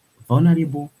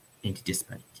 vulnerable and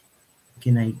desperate.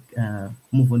 Can I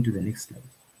move on to the next slide?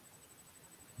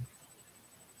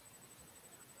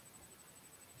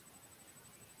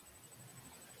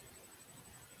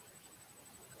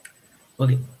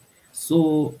 Okay,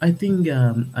 so I think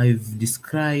I've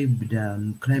described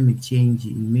climate change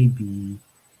in maybe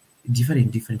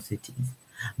different settings.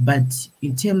 But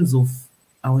in terms of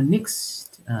our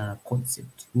next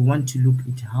concept, we want to look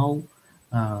at how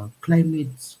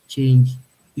climate change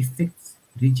affects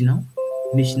regional,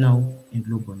 national, and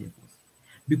global levels.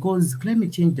 Because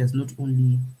climate change does not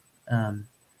only um,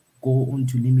 go on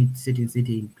to limit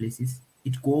certain places,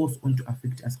 it goes on to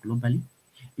affect us globally,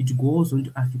 it goes on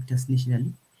to affect us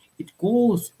nationally, it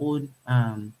goes on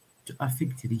to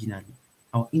affect regionally,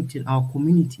 our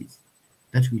communities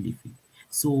that we live in.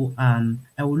 So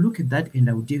I will look at that and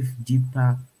I will dive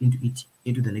deeper into it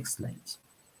into the next slide.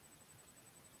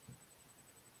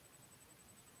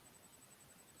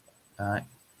 Uh,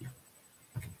 yeah.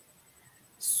 Okay.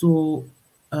 So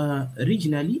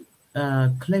regionally,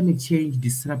 climate change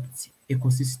disrupts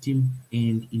ecosystem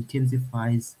and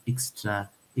intensifies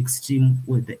extreme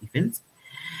weather events.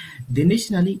 Then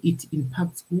nationally, it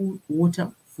impacts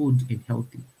water, food, and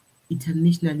health.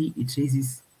 Internationally, it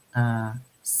raises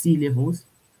sea levels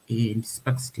and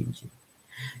sparks tension.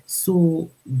 So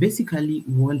basically,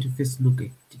 we want to first look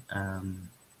at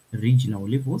regional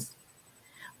levels.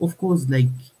 Of course, like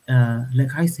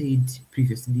I said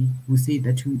previously, we say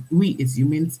that we as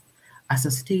humans are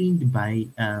sustained by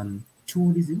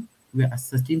tourism, we are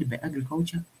sustained by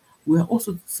agriculture, we are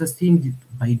also sustained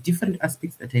by different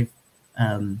aspects that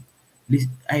um,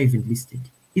 I haven't listed.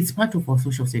 It's part of our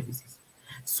social services.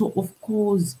 So of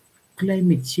course,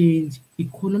 climate change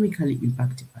economically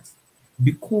impacts us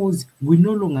because we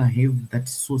no longer have that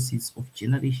sources of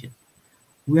generation.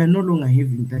 We are no longer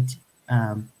having that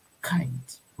kind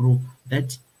or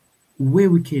that where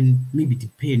we can maybe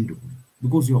depend on,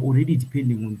 because we are already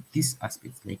depending on these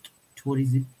aspects like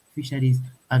tourism, fisheries,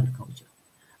 agriculture.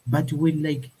 But when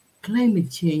like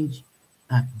climate change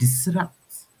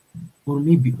disrupts or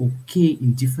maybe okay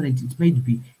in different, it might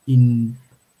be in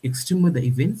extreme weather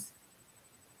events,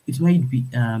 it might be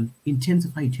intense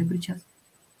high temperatures.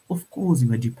 Of course,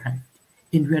 we are deprived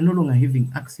and we are no longer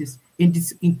having access, and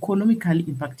it's economically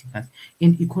impacting us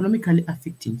and economically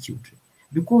affecting children.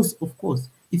 Because, of course,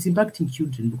 it's impacting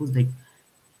children because, like,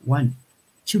 one,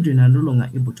 children are no longer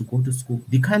able to go to school.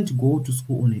 They can't go to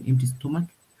school on an empty stomach,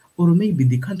 or maybe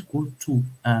they can't go to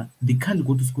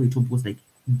school at all because like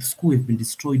the school has been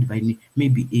destroyed by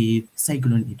maybe a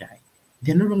cyclone Idai.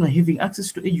 They're no longer having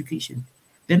access to education.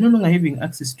 They're no longer having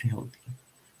access to health.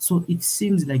 So it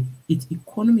seems like it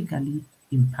economically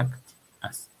impacts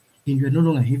us, and we are no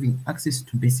longer having access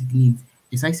to basic needs,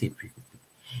 as I said previously.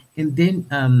 And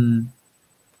then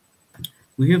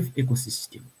we have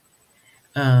ecosystem.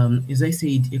 As I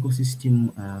said,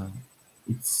 ecosystem,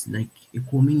 it's like a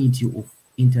community of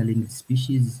interlinked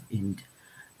species and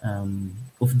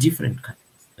of different kinds,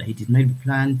 right? It might be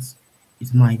plants,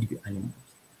 it might be animals.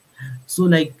 So,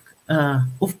 like,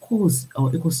 of course, our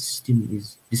ecosystem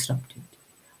is disrupted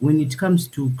when it comes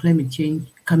to climate change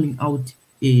coming out,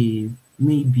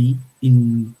 maybe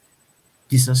in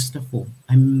disaster form.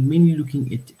 I'm mainly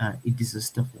looking at a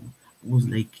disaster form. Was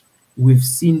like we've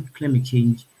seen climate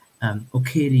change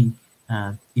occurring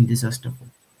in disaster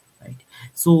form, right?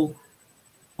 So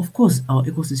of course our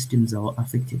ecosystems are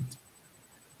affected.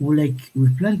 We like we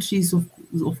plant trees,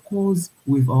 of course,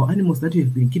 with our animals that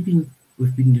we've been keeping.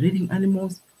 We've been rearing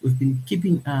animals. We've been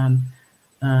keeping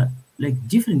uh, like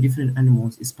different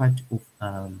animals as part of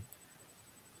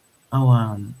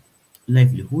our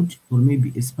livelihood, or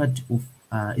maybe as part of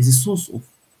as a source of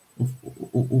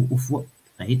what,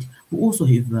 right? We also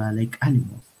have like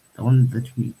animals, the one that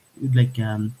we like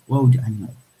wild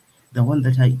animals, the one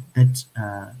that I that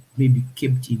maybe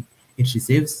kept in at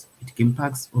reserves, at game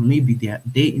parks, or maybe they are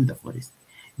there in the forest.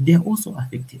 They are also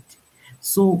affected.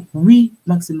 So we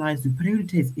maximize, we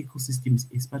prioritize ecosystems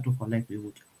as part of our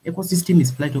livelihood. Ecosystem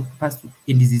is part of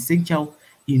and is essential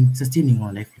in sustaining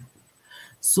our livelihood.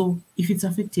 So if it's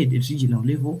affected at regional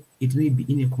level, it may be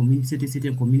in a community,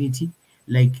 certain community,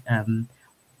 like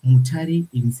Mutare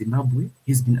in Zimbabwe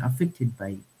has been affected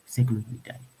by Cyclone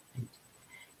Idai. Right?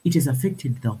 It has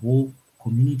affected the whole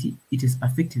community. It has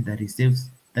affected the reserves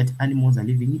that animals are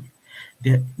living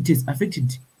in. It has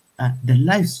affected the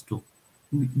livestock.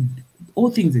 We- All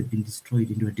things have been destroyed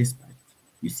and we're desperate.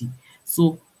 You see,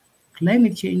 so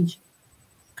climate change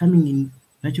coming in,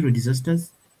 natural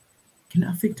disasters can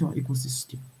affect our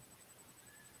ecosystem.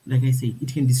 Like I say,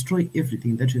 it can destroy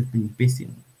everything that we've been basing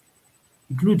on,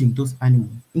 including those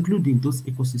animals, including those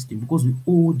ecosystems, because we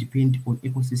all depend on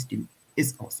ecosystem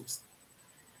as our source.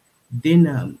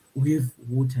 Then we have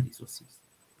water resources.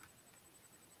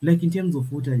 Like in terms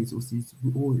of water resources,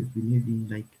 we all have been having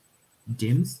like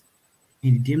dams,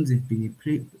 and dams have been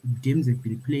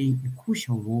playing a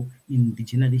crucial role in the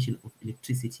generation of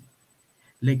electricity.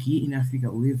 Like here in Africa,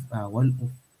 we have one of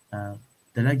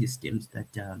the largest dams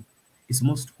that is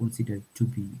most considered to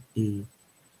be a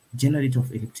generator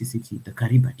of electricity, the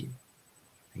Kariba dam,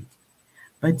 right?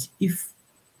 But if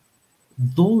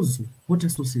those water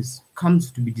sources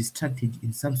comes to be distracted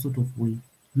in some sort of way,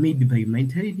 maybe by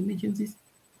humanitarian emergencies,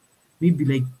 maybe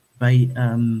like by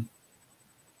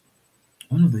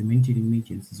one of the humanitarian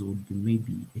emergencies would be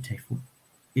maybe a typhoon,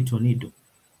 a tornado,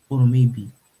 or maybe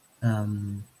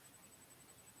um,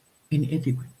 an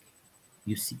earthquake.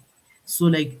 You see, so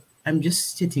like I'm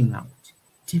just setting out,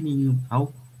 telling you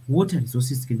how water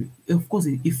resources can be. Of course,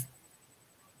 if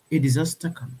a disaster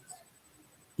comes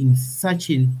in such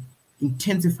an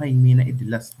intensifying manner at the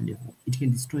last level, it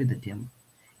can destroy the dam.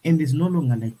 And there's no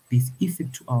longer like this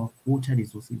effect to our water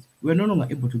resources. We're no longer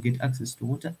able to get access to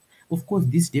water. Of course,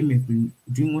 this dam has been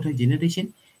doing water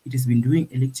generation, it has been doing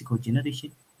electrical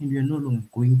generation, and we are no longer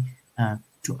going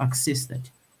to access that.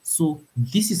 So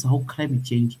this is how climate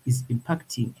change is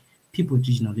impacting people at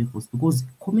regional levels, because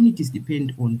communities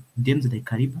depend on dams like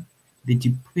Kariba, they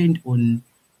depend on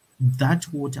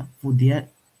that water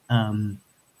um,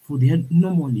 for their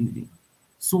normal living.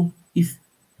 So if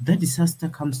that disaster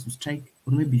comes to strike,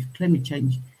 or maybe if climate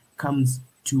change comes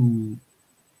to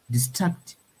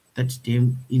distract that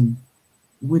dam in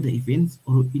weather events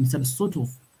or in some sort of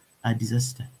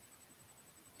disaster,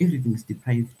 everything is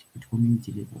deprived at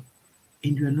community level,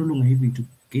 and we are no longer able to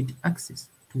get access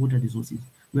to water resources.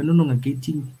 We are no longer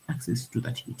getting access to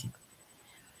that heating.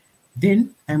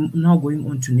 Then I'm now going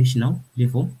on to national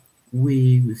level, where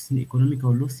we've seen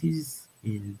economical losses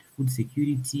and food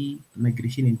security,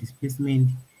 migration and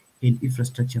displacement, and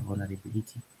infrastructure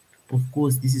vulnerability. Of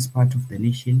course, this is part of the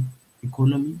nation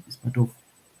economy, it's part of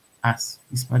us,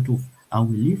 it's part of how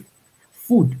we live.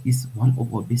 Food is one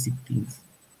of our basic things,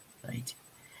 right?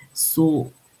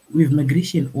 So with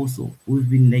migration also, we've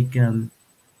been like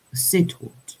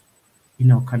settled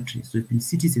in our country. So we've been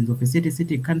citizens of a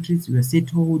certain countries, we are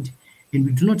settled, and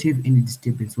we do not have any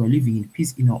disturbance. We are living in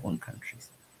peace in our own countries.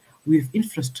 We have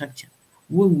infrastructure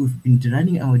where we've been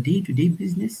running our day-to-day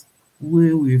business,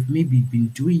 where we've maybe been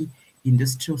doing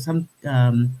industrial some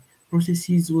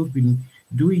processes, we've been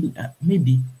doing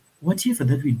maybe whatever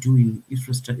that we do in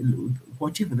infrastructure,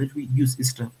 whatever that we use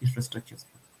infrastructures,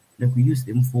 like we use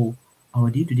them for our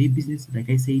day-to-day business. Like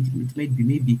I said, it might be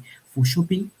maybe for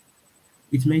shopping,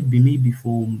 it might be maybe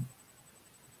for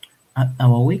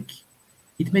our work,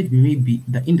 it might be maybe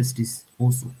the industries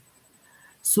also.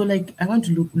 So like I want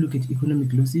to look at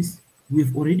economic losses.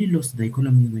 We've already lost the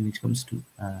economy when it comes to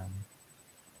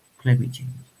climate change.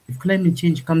 If climate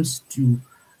change comes to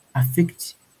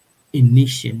affect a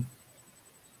nation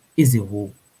as a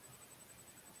whole,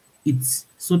 it's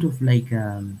sort of like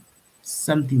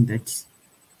something that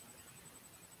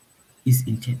is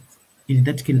intense and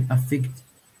that can affect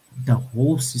the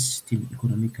whole system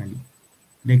economically,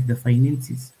 like the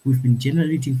finances. We've been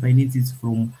generating finances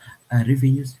from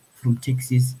revenues, from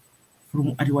taxes,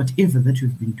 from whatever that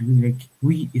we've been doing. Like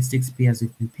we as taxpayers,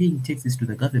 we've been paying taxes to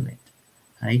the government,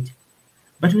 right?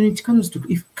 But when it comes to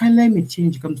if climate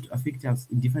change comes to affect us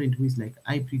in different ways, like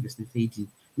I previously said,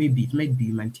 maybe it might be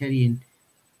humanitarian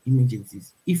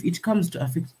emergencies. If it comes to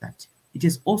affect that, it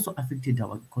has also affected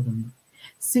our economy.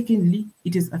 Secondly,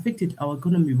 it has affected our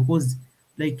economy because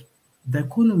like the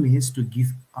economy has to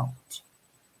give out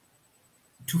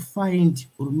to find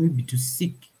or maybe to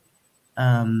seek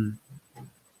um,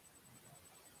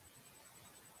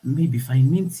 maybe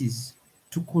finances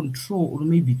to control or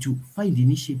maybe to find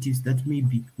initiatives that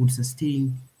maybe would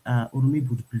sustain or maybe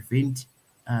would prevent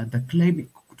the climate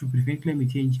to prevent climate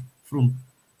change from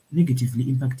negatively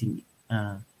impacting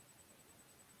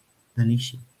the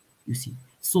nation, you see.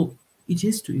 So it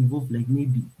has to involve like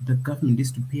maybe the government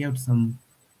has to pay out some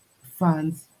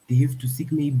funds, they have to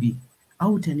seek maybe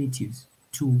alternatives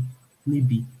to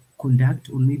maybe conduct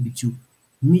or maybe to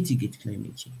mitigate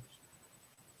climate change,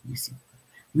 you see.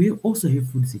 We also have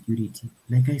food security.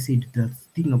 Like I said, the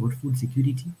thing about food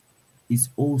security is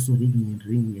also ringing and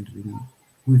ringing and ringing.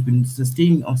 We've been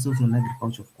sustaining ourselves on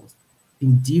agriculture, of course,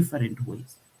 in different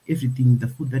ways. Everything, the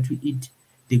food that we eat,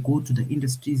 they go to the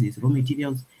industries as raw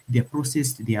materials, they're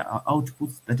processed, there are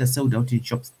outputs that are sold out in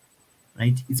shops,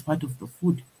 right? It's part of the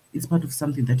food. It's part of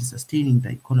something that is sustaining the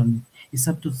economy. It's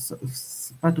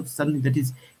part of something that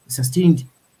is sustained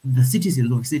the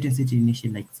citizens of a certain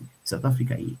nation like South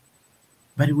Africa.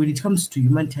 But when it comes to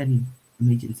humanitarian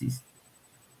emergencies,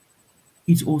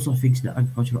 it also affects the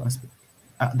agricultural aspect.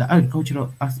 The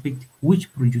agricultural aspect,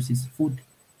 which produces food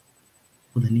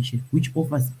for the nation, which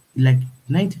offers like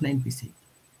 99%.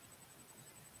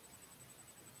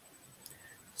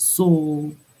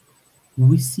 So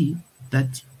we see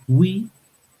that we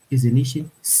as a nation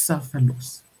suffer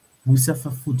loss. We suffer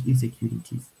food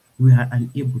insecurities. We are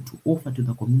unable to offer to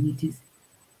the communities,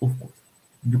 of course,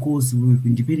 because we've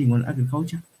been depending on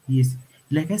agriculture. Yes,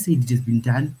 like I said, it has been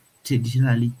done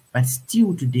traditionally, but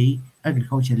still today,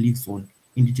 agriculture lives on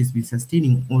and it has been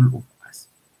sustaining all of us.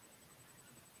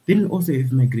 Then we also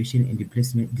have migration and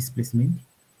displacement.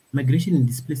 Migration and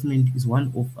displacement is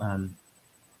one of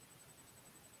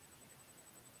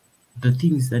the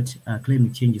things that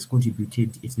climate change has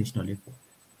contributed at national level.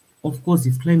 Of course,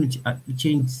 if climate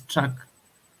change struck,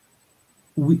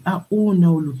 we are all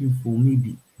now looking for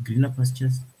maybe greener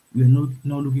pastures. We are not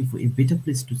now looking for a better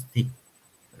place to stay,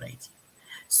 right?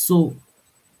 So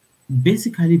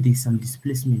basically, there's some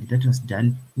displacement that was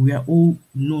done. We are all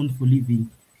known for living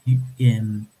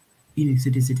in a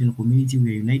certain community.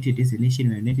 We are united as a nation.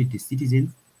 We are united as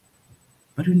citizens.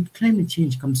 But when climate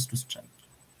change comes to strike,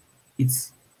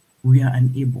 it's we are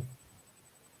unable.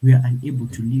 We are unable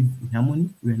to live in harmony.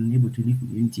 We are unable to live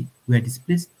in unity. We are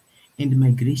displaced, and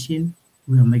migration.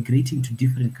 We are migrating to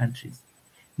different countries.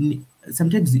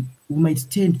 Sometimes we might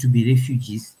tend to be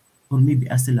refugees or maybe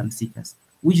asylum seekers,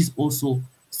 which is also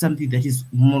something that is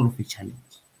more of a challenge,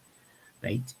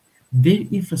 right? Then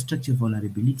infrastructure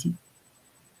vulnerability.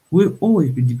 We've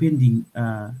always been depending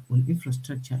on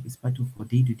infrastructure as part of our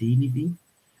day-to-day living.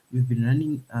 We've been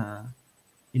running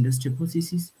industrial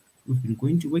processes. We've been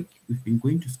going to work. We've been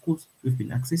going to schools. We've been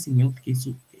accessing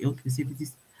healthcare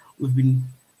services. We've been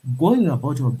going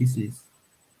about our business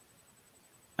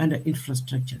under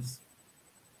infrastructures,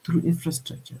 through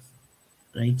infrastructures,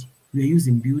 right? We are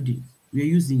using buildings. We are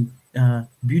using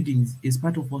buildings as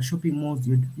part of our shopping malls.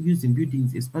 We are using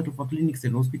buildings as part of our clinics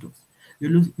and hospitals. We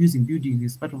are using buildings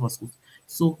as part of our schools.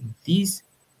 So these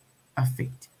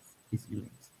affect these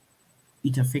humans.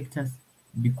 It affects us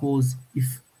because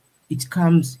if it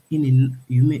comes in a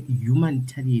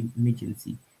humanitarian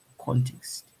emergency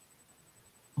context,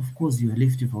 of course, you are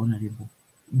left vulnerable.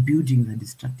 Buildings are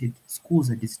distracted, schools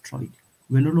are destroyed.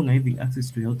 We're no longer having access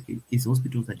to healthcare. Its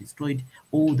hospitals are destroyed.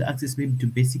 All the access maybe to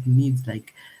basic needs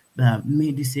like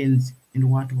medicines and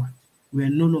what. We are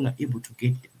no longer able to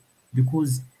get them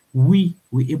because we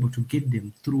were able to get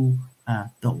them through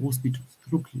the hospitals,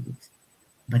 through clinics.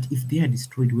 But if they are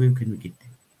destroyed, where can we get them?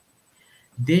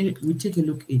 Then we take a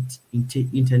look at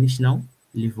international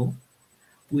level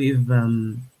with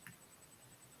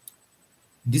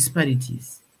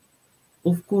disparities.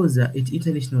 Of course, at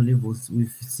international levels,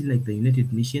 we've seen like the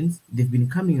United Nations, they've been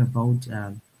coming about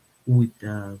with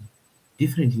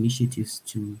different initiatives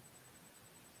to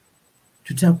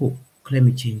tackle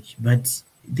climate change, but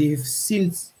they've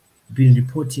since been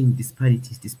reporting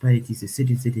disparities at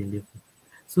certain level.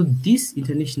 So this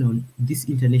international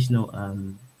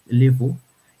level,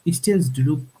 it tends to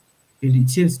look and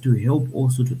it tends to help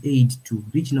also to aid to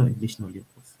regional and national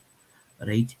levels,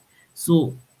 right?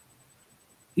 So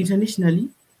internationally,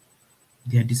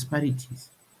 there are disparities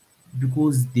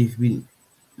because they've been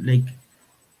like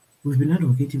we've been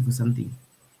advocating for something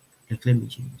like climate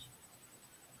change,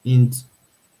 and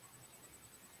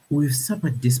we've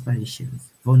suffered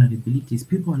disparitions, vulnerabilities.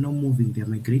 People are not moving; they're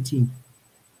migrating,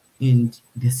 and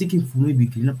they're seeking for maybe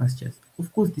greener pastures.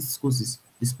 Of course, this causes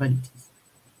disparities,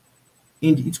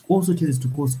 and it also tends to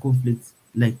cause conflicts,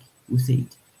 like we said,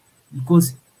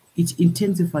 because it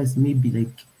intensifies maybe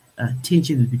like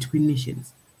tensions between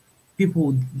nations.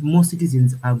 People, more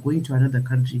citizens are going to another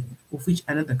country, of which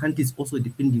another country is also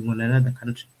depending on another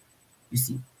country. You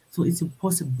see, so it's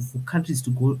impossible for countries to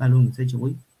go along in such a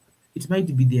way. It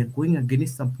might be they are going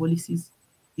against some policies.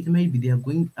 It might be they are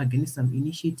going against some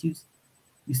initiatives.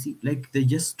 You see, like they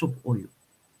just stop oil.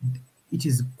 It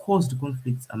has caused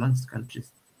conflicts amongst countries.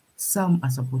 Some are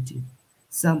supportive,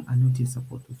 some are not in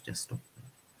support of just stop oil.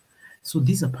 So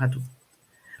these are part of.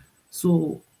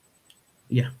 So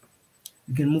yeah,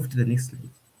 you can move to the next slide.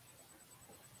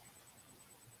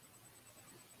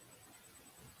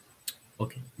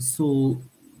 Okay, so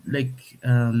like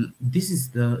this is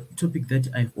the topic that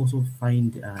I also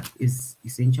find is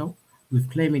essential with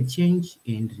climate change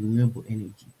and renewable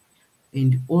energy,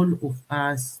 and all of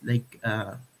us like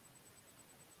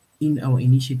in our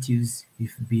initiatives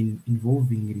we've been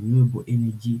involving renewable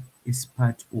energy as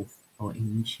part of our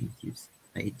initiatives,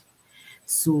 right?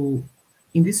 So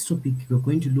in this topic we're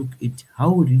going to look at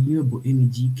how renewable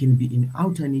energy can be an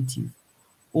alternative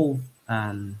of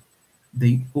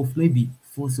the of maybe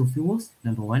fossil fuels,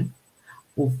 number one,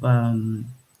 of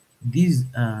these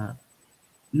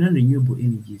non-renewable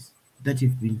energies that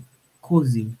have been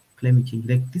causing climate change,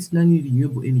 like these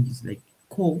non-renewable energies like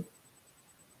coal,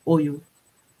 oil,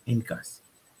 and gas,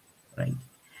 right?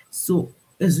 So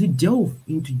as we delve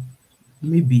into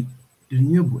maybe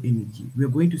renewable energy, we are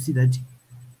going to see that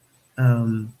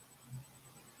um,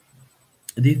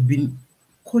 they've been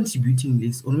contributing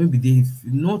less, or maybe they've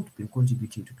not been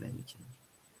contributing to climate change.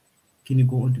 Can you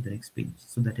go on to the next page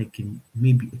so that I can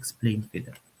maybe explain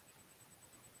further?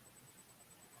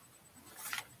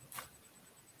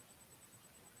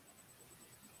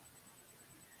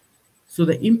 So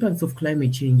the impacts of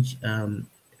climate change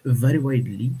vary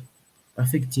widely,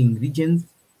 affecting regions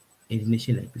and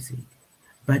nations, like we said.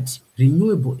 But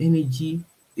renewable energy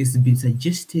It's been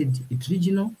suggested at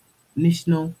regional,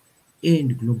 national,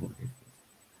 and global level,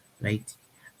 right?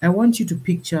 I want you to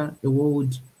picture a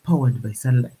world powered by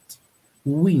sunlight,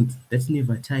 wind that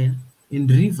never tire, and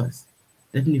rivers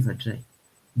that never dry.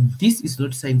 This is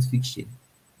not science fiction.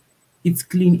 It's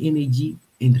clean energy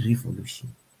and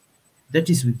revolution that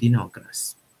is within our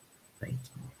grasp, right?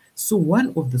 So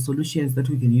one of the solutions that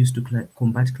we can use to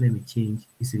combat climate change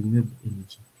is renewable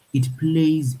energy. It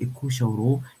plays a crucial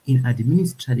role in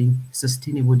administering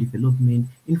sustainable development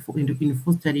in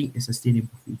fostering a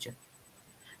sustainable future.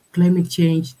 Climate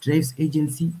change drives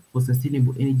agency for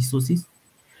sustainable energy sources.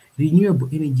 Renewable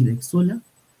energy like solar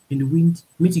and wind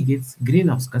mitigates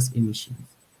greenhouse gas emissions,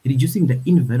 reducing the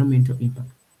environmental impact.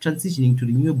 Transitioning to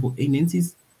renewable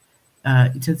energies,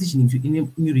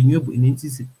 new renewable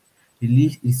energies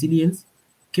resilience,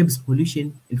 keeps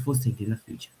pollution, and fosters a greener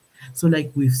future. So,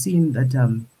 like we've seen that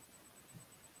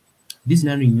this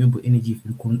non-renewable energy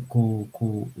have been,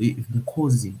 have been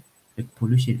causing like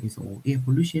pollution is or air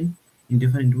pollution in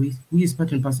different ways, which is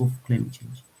part and parcel of climate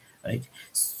change, right?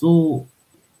 So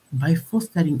by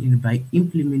fostering and by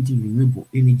implementing renewable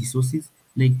energy sources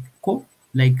like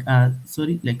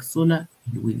like solar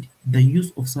and wind, the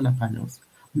use of solar panels,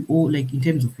 we all like in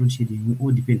terms of load shedding, we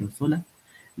all depend on solar,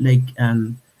 like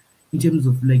in terms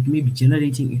of like maybe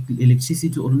generating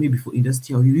electricity or maybe for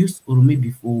industrial use or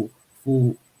maybe for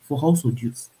for household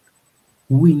use.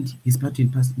 Wind is part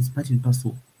and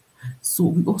parcel. So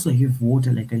we also have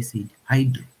water, like I said,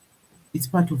 hydro. It's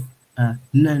part of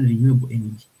non-renewable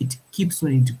energy. It keeps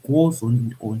on, it goes on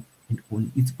and on and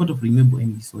on. It's part of renewable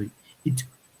energy, sorry. It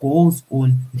goes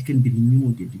on, it can be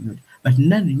renewed and renewed. But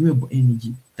non-renewable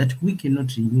energy that we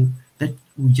cannot renew, that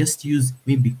we just use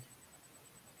maybe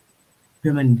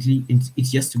permanently, and it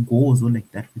just goes on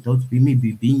like that without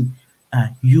maybe being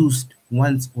used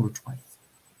once or twice,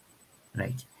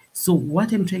 right? So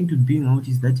what I'm trying to bring out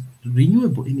is that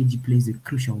renewable energy plays a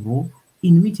crucial role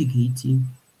in mitigating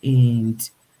and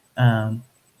um,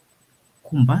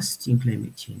 combating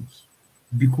climate change,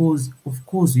 because of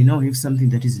course we now have something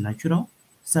that is natural,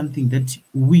 something that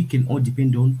we can all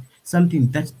depend on, something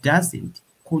that doesn't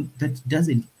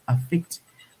affect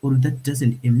or that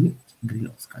doesn't emit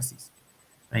greenhouse gases,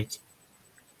 right?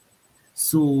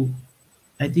 So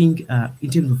I think in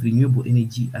terms of renewable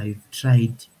energy, I've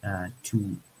tried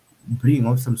to bring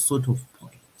out some sort of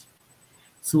point.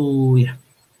 So yeah,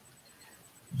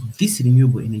 this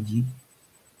renewable energy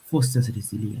fosters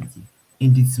resiliency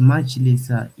and it's much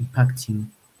lesser impacting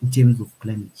in terms of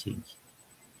climate change.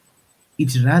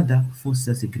 It rather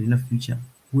fosters a greener future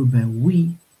whereby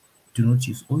we do not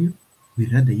use oil, we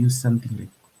rather use something like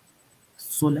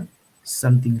solar,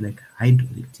 something like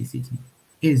hydroelectricity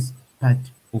as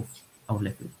part of our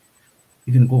life.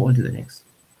 You can go on to the next.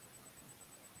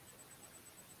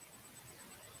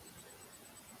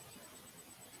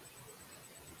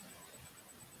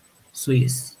 So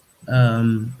yes,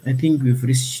 I think we've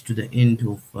reached to the end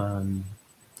of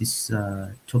this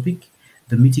topic,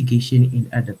 the mitigation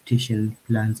and adaptation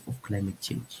plans of climate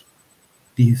change.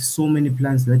 There are so many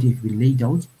plans that have been laid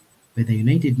out by the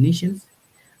United Nations,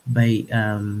 by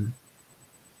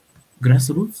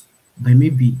grassroots, by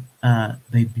maybe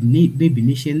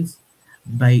nations,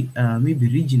 by maybe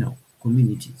regional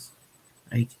communities,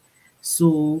 right?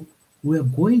 So we're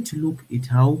going to look at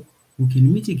how we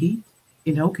can mitigate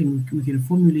and how can we can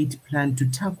formulate plan to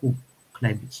tackle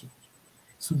climate change.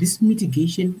 So this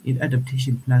mitigation and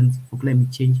adaptation plans for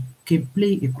climate change can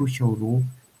play a crucial role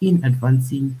in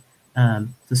advancing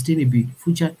sustainable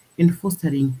future and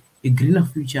fostering a greener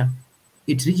future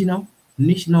at regional,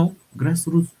 national,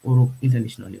 grassroots, or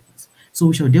international levels. So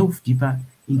we shall delve deeper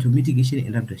into mitigation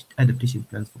and adaptation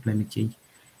plans for climate change.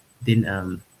 Then,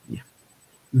 yeah,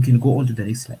 we can go on to the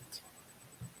next slide.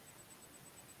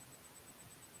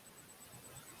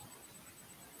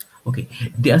 Okay,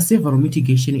 there are several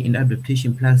mitigation and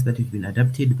adaptation plans that have been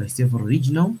adopted by several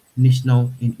regional,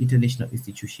 national, and international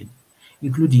institutions,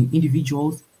 including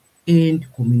individuals and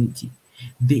community.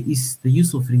 There is the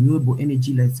use of renewable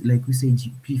energy, like we said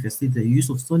previously, the use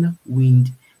of solar,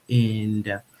 wind,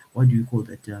 and what do you call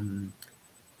that?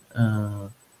 Uh,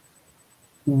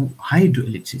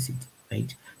 hydroelectricity,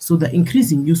 right? So the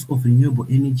increasing use of renewable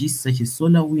energies such as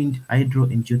solar, wind, hydro,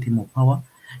 and geothermal power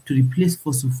to replace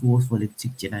fossil fuels for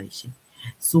electric generation.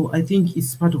 So I think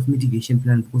it's part of mitigation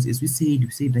plan because as we say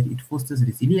that it fosters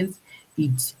resilience,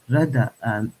 it rather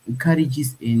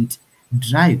encourages and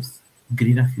drives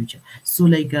greener future. So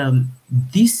like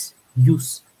this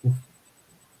use of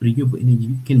renewable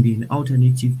energy can be an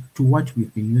alternative to what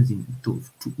we've been using to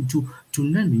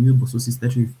non-renewable sources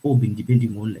that we've all been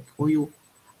depending on, like oil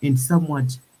and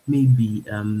somewhat maybe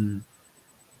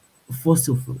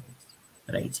fossil fuels,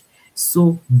 right?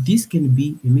 So this can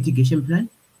be a mitigation plan.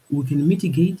 We can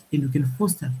mitigate and we can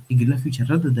foster a greener future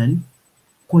rather than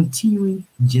continuing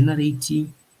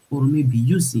generating or maybe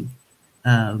using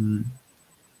um,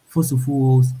 fossil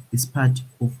fuels is part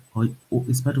of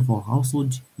our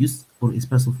household use or is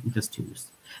part of industrial use.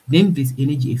 Then there's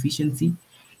energy efficiency,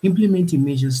 implementing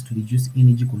measures to reduce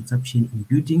energy consumption in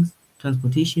buildings,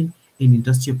 transportation, and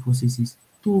industrial processes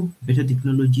through better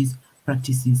technologies,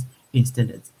 practices, and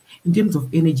standards. In terms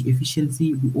of energy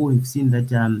efficiency, we all have seen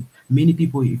that many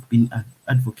people have been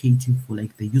advocating for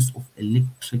like the use of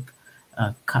electric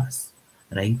cars,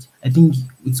 right? I think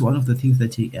it's one of the things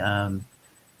that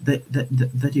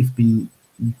have been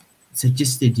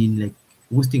suggested in like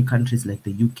Western countries like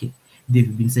the UK.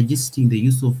 They've been suggesting the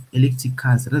use of electric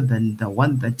cars rather than the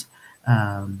one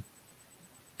um,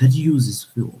 that uses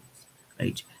fuels,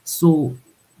 right? So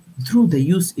through the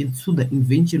use and through the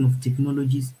invention of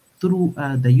technologies, through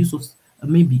the use of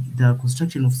maybe the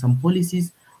construction of some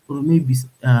policies or maybe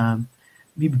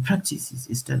practices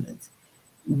and standards,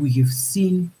 we have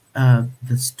seen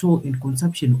the store and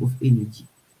consumption of energy,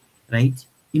 right?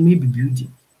 It may be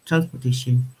building,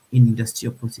 transportation, and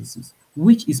industrial processes,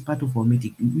 which is part of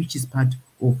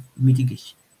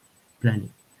mitigation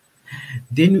planning.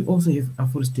 Then we also have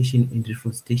afforestation and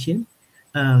reforestation.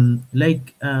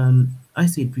 I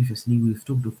said previously, we've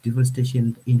talked of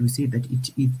deforestation, and we say that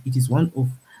it is one of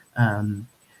um,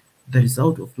 the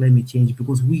result of climate change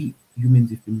because we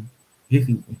humans have been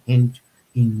having a hand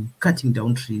in cutting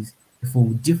down trees for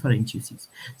different uses.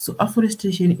 So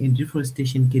afforestation and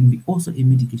reforestation can be also a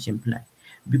mitigation plan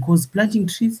because planting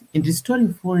trees and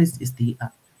restoring forests as they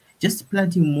are, just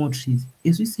planting more trees.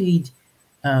 As we said,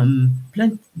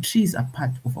 plant trees are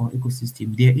part of our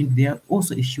ecosystem. They are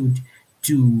also a shield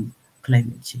to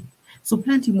climate change. So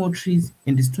planting more trees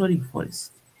and restoring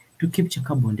forests to capture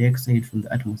carbon dioxide from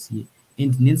the atmosphere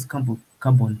and enhance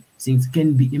carbon sinks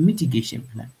can be a mitigation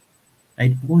plan,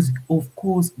 right? Because of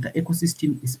course the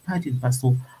ecosystem is part and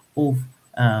parcel of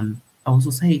our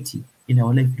society and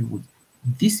our livelihood.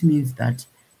 This means that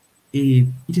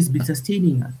it has been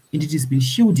sustaining us and it has been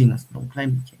shielding us from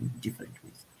climate change in different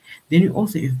ways. Then we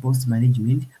also have waste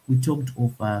management. We talked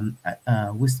of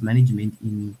waste management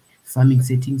in farming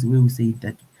settings where we say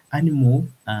that animal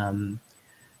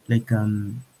like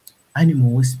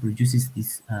animal waste produces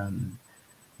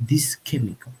this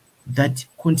chemical that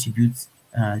contributes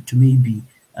to maybe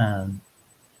um,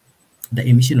 the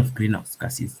emission of greenhouse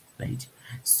gases, right?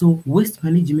 So waste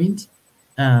management,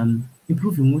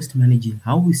 improving waste managing,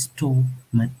 how we store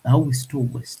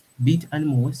waste, be it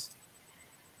animal waste,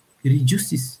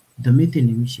 reduces the methane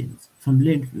emissions from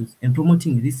landfills and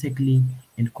promoting recycling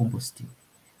and composting.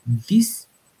 This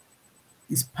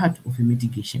is part of a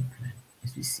mitigation plan,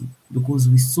 as we see, because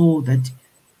we saw that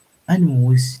animal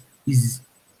waste is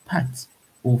part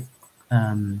of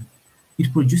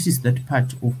it produces that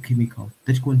part of chemical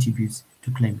that contributes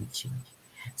to climate change.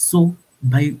 So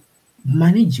by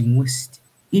managing waste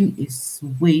in a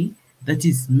way that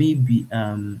is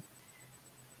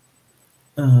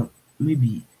uh,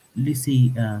 maybe let's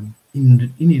say in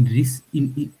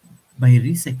by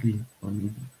recycling or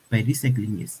maybe by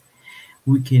recycling, yes,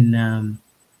 we can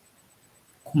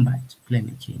combat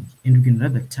climate change and we can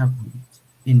rather tackle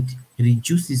it and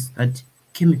reduces that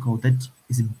chemical that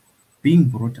is being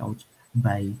brought out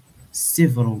by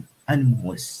several animal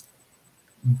waste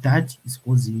that is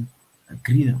causing a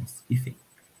greenhouse effect.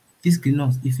 This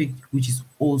greenhouse effect which is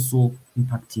also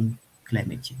impacting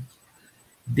climate change.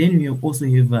 Then we also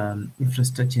have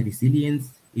infrastructure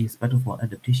resilience is part of our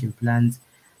adaptation plans.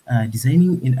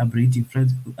 Designing and upgrading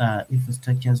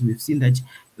infrastructures. We've seen that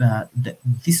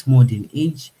this modern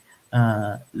age,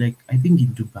 like I think in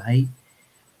Dubai,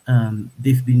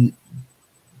 they've been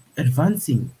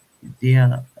advancing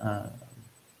their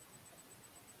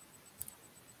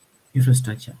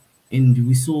infrastructure, and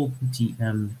we saw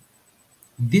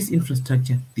this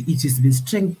infrastructure, it has been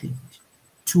strengthened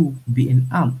to be an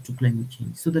arm to climate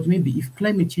change. So that maybe if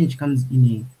climate change comes in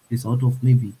a result of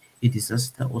maybe a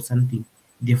disaster or something,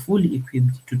 they're fully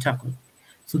equipped to tackle it.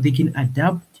 So they can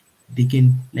adapt, they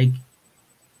can like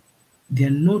they're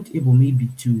not able maybe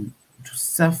to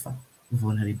suffer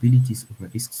vulnerabilities or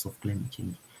risks of climate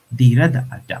change. They rather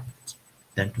adapt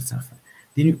than to suffer.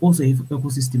 Then we also have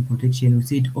ecosystem protection. We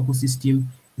said ecosystem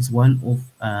is one of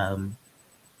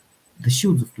the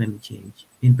shields of climate change,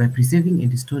 and by preserving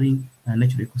and restoring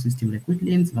natural ecosystems like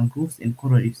wetlands, mangroves, and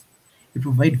coral reefs, we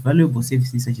provide valuable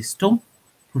services such as storm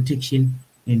protection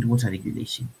and water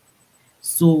regulation.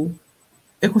 So,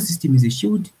 ecosystem is a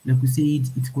shield, like we said,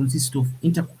 it consists of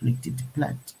interconnected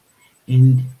plant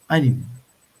and animal.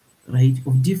 right,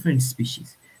 of different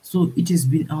species. So it has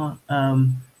been our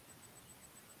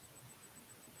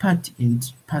part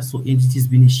and parcel, and it has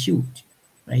been a shield,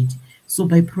 right? So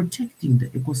by protecting the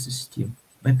ecosystem,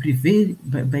 by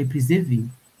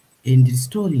preserving and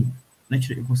restoring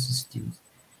natural ecosystems,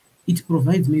 it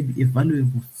provides maybe a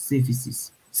valuable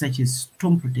services such as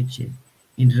storm protection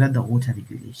and rather water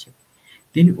regulation.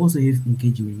 Then we also have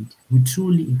engagement, which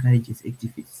truly encourages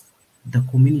activists, the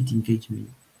community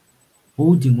engagement,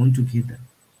 holding on together,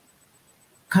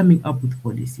 coming up with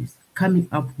policies, coming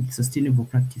up with sustainable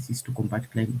practices to combat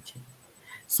climate change.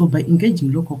 So by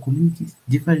engaging local communities,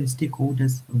 different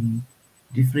stakeholders from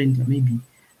different maybe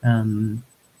um,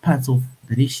 parts of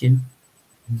the nation,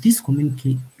 this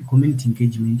community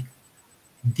engagement,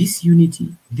 this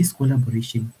unity, this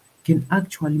collaboration can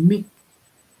actually make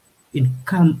and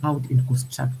come out and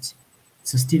construct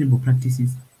sustainable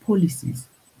practices, policies,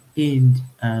 and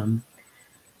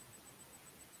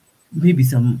maybe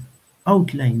some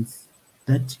outlines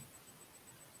that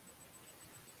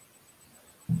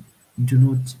do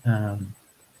not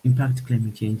impact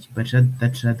climate change, but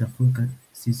that rather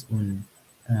focuses on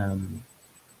um,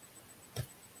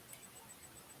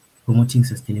 promoting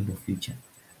sustainable future.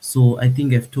 So I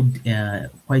think I've talked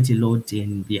quite a lot,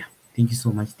 and yeah, thank you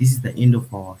so much. This is the end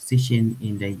of our session,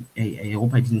 and I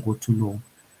hope I didn't go too long.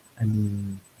 I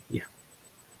mean, yeah,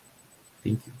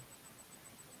 thank you.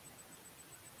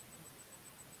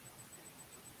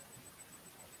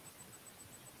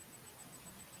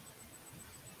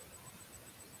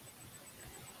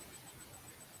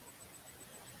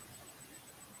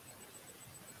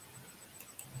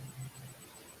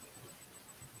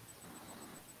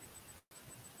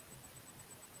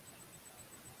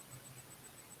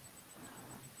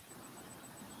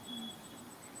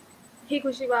 Hey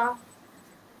Kushiba,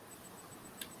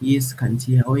 Yes,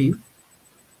 Kanti, how are you?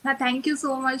 thank you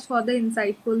so much for the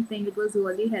insightful thing. It was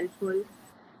really helpful,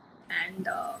 and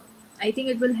I think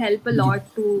it will help a You're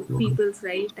lot to welcome. people's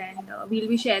right. And we'll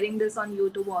be sharing this on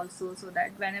YouTube also, so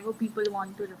that whenever people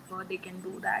want to refer, they can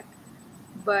do that.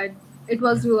 But it Yeah.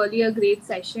 was really a great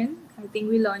session. I think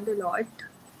we learned a lot.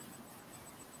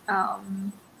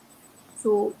 Um,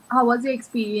 so, how was your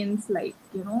experience like?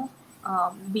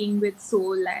 Being with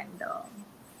Soul, and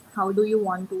how do you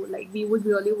want to like? We would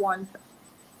really want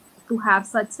to have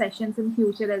such sessions in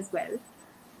future as well.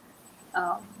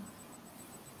 Um,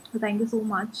 so, thank you so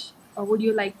much. Would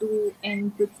you like to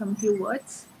end with some few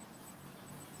words?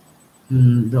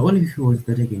 The only few words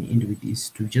that I can end with is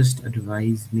to just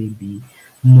advise maybe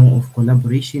more of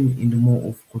collaboration and more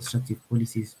of constructive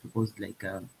policies, because like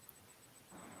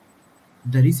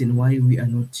the reason why we are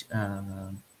not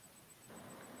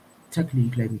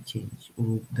tackling climate change,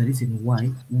 or the reason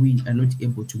why we are not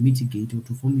able to mitigate or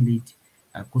to formulate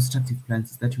constructive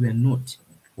plans, is that we are not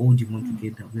holding on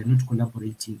together, we are not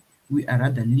collaborating, we are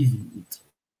rather leaving it.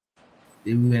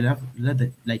 We are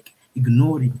rather like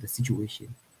ignoring the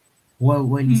situation,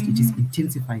 while it is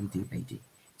intensifying day by day.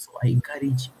 So I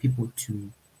encourage people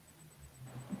to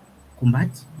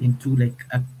combat and to like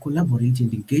collaborate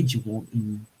and engage more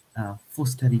in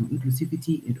fostering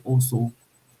inclusivity, and also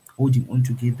holding on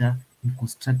together in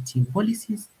constructing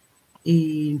policies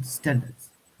and standards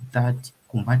that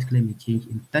combat climate change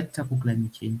and that tackle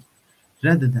climate change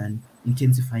rather than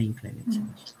intensifying climate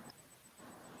change.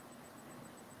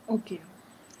 Okay.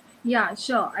 Yeah,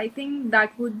 sure. I think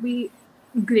that would be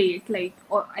great. Like,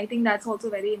 or I think that's also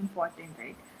very important,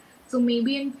 right? So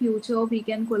maybe in future we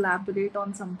can collaborate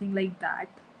on something like that,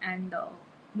 and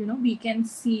we can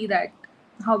see that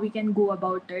how we can go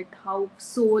about it, how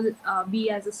soul, we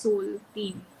as a soul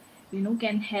team,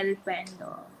 can help and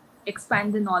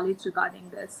expand the knowledge regarding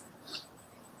this,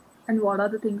 and what are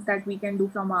the things that we can do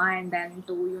from our end and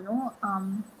to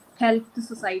help the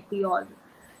society, or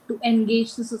to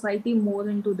engage the society more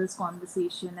into this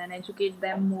conversation and educate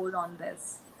them more on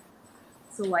this.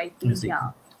 So I think, Exactly.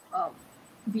 yeah, um,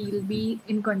 we'll be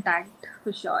in contact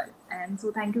for sure. And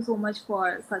so thank you so much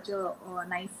for such a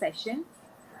nice session,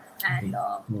 and Okay,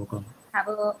 you're welcome. have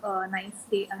a nice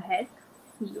day ahead.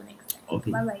 See you next time.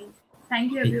 Okay, Bye bye.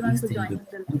 Thank you okay, everyone next for time. Good. joining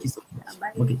the Thank you live. so Yeah, much.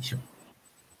 bye. Okay, sure.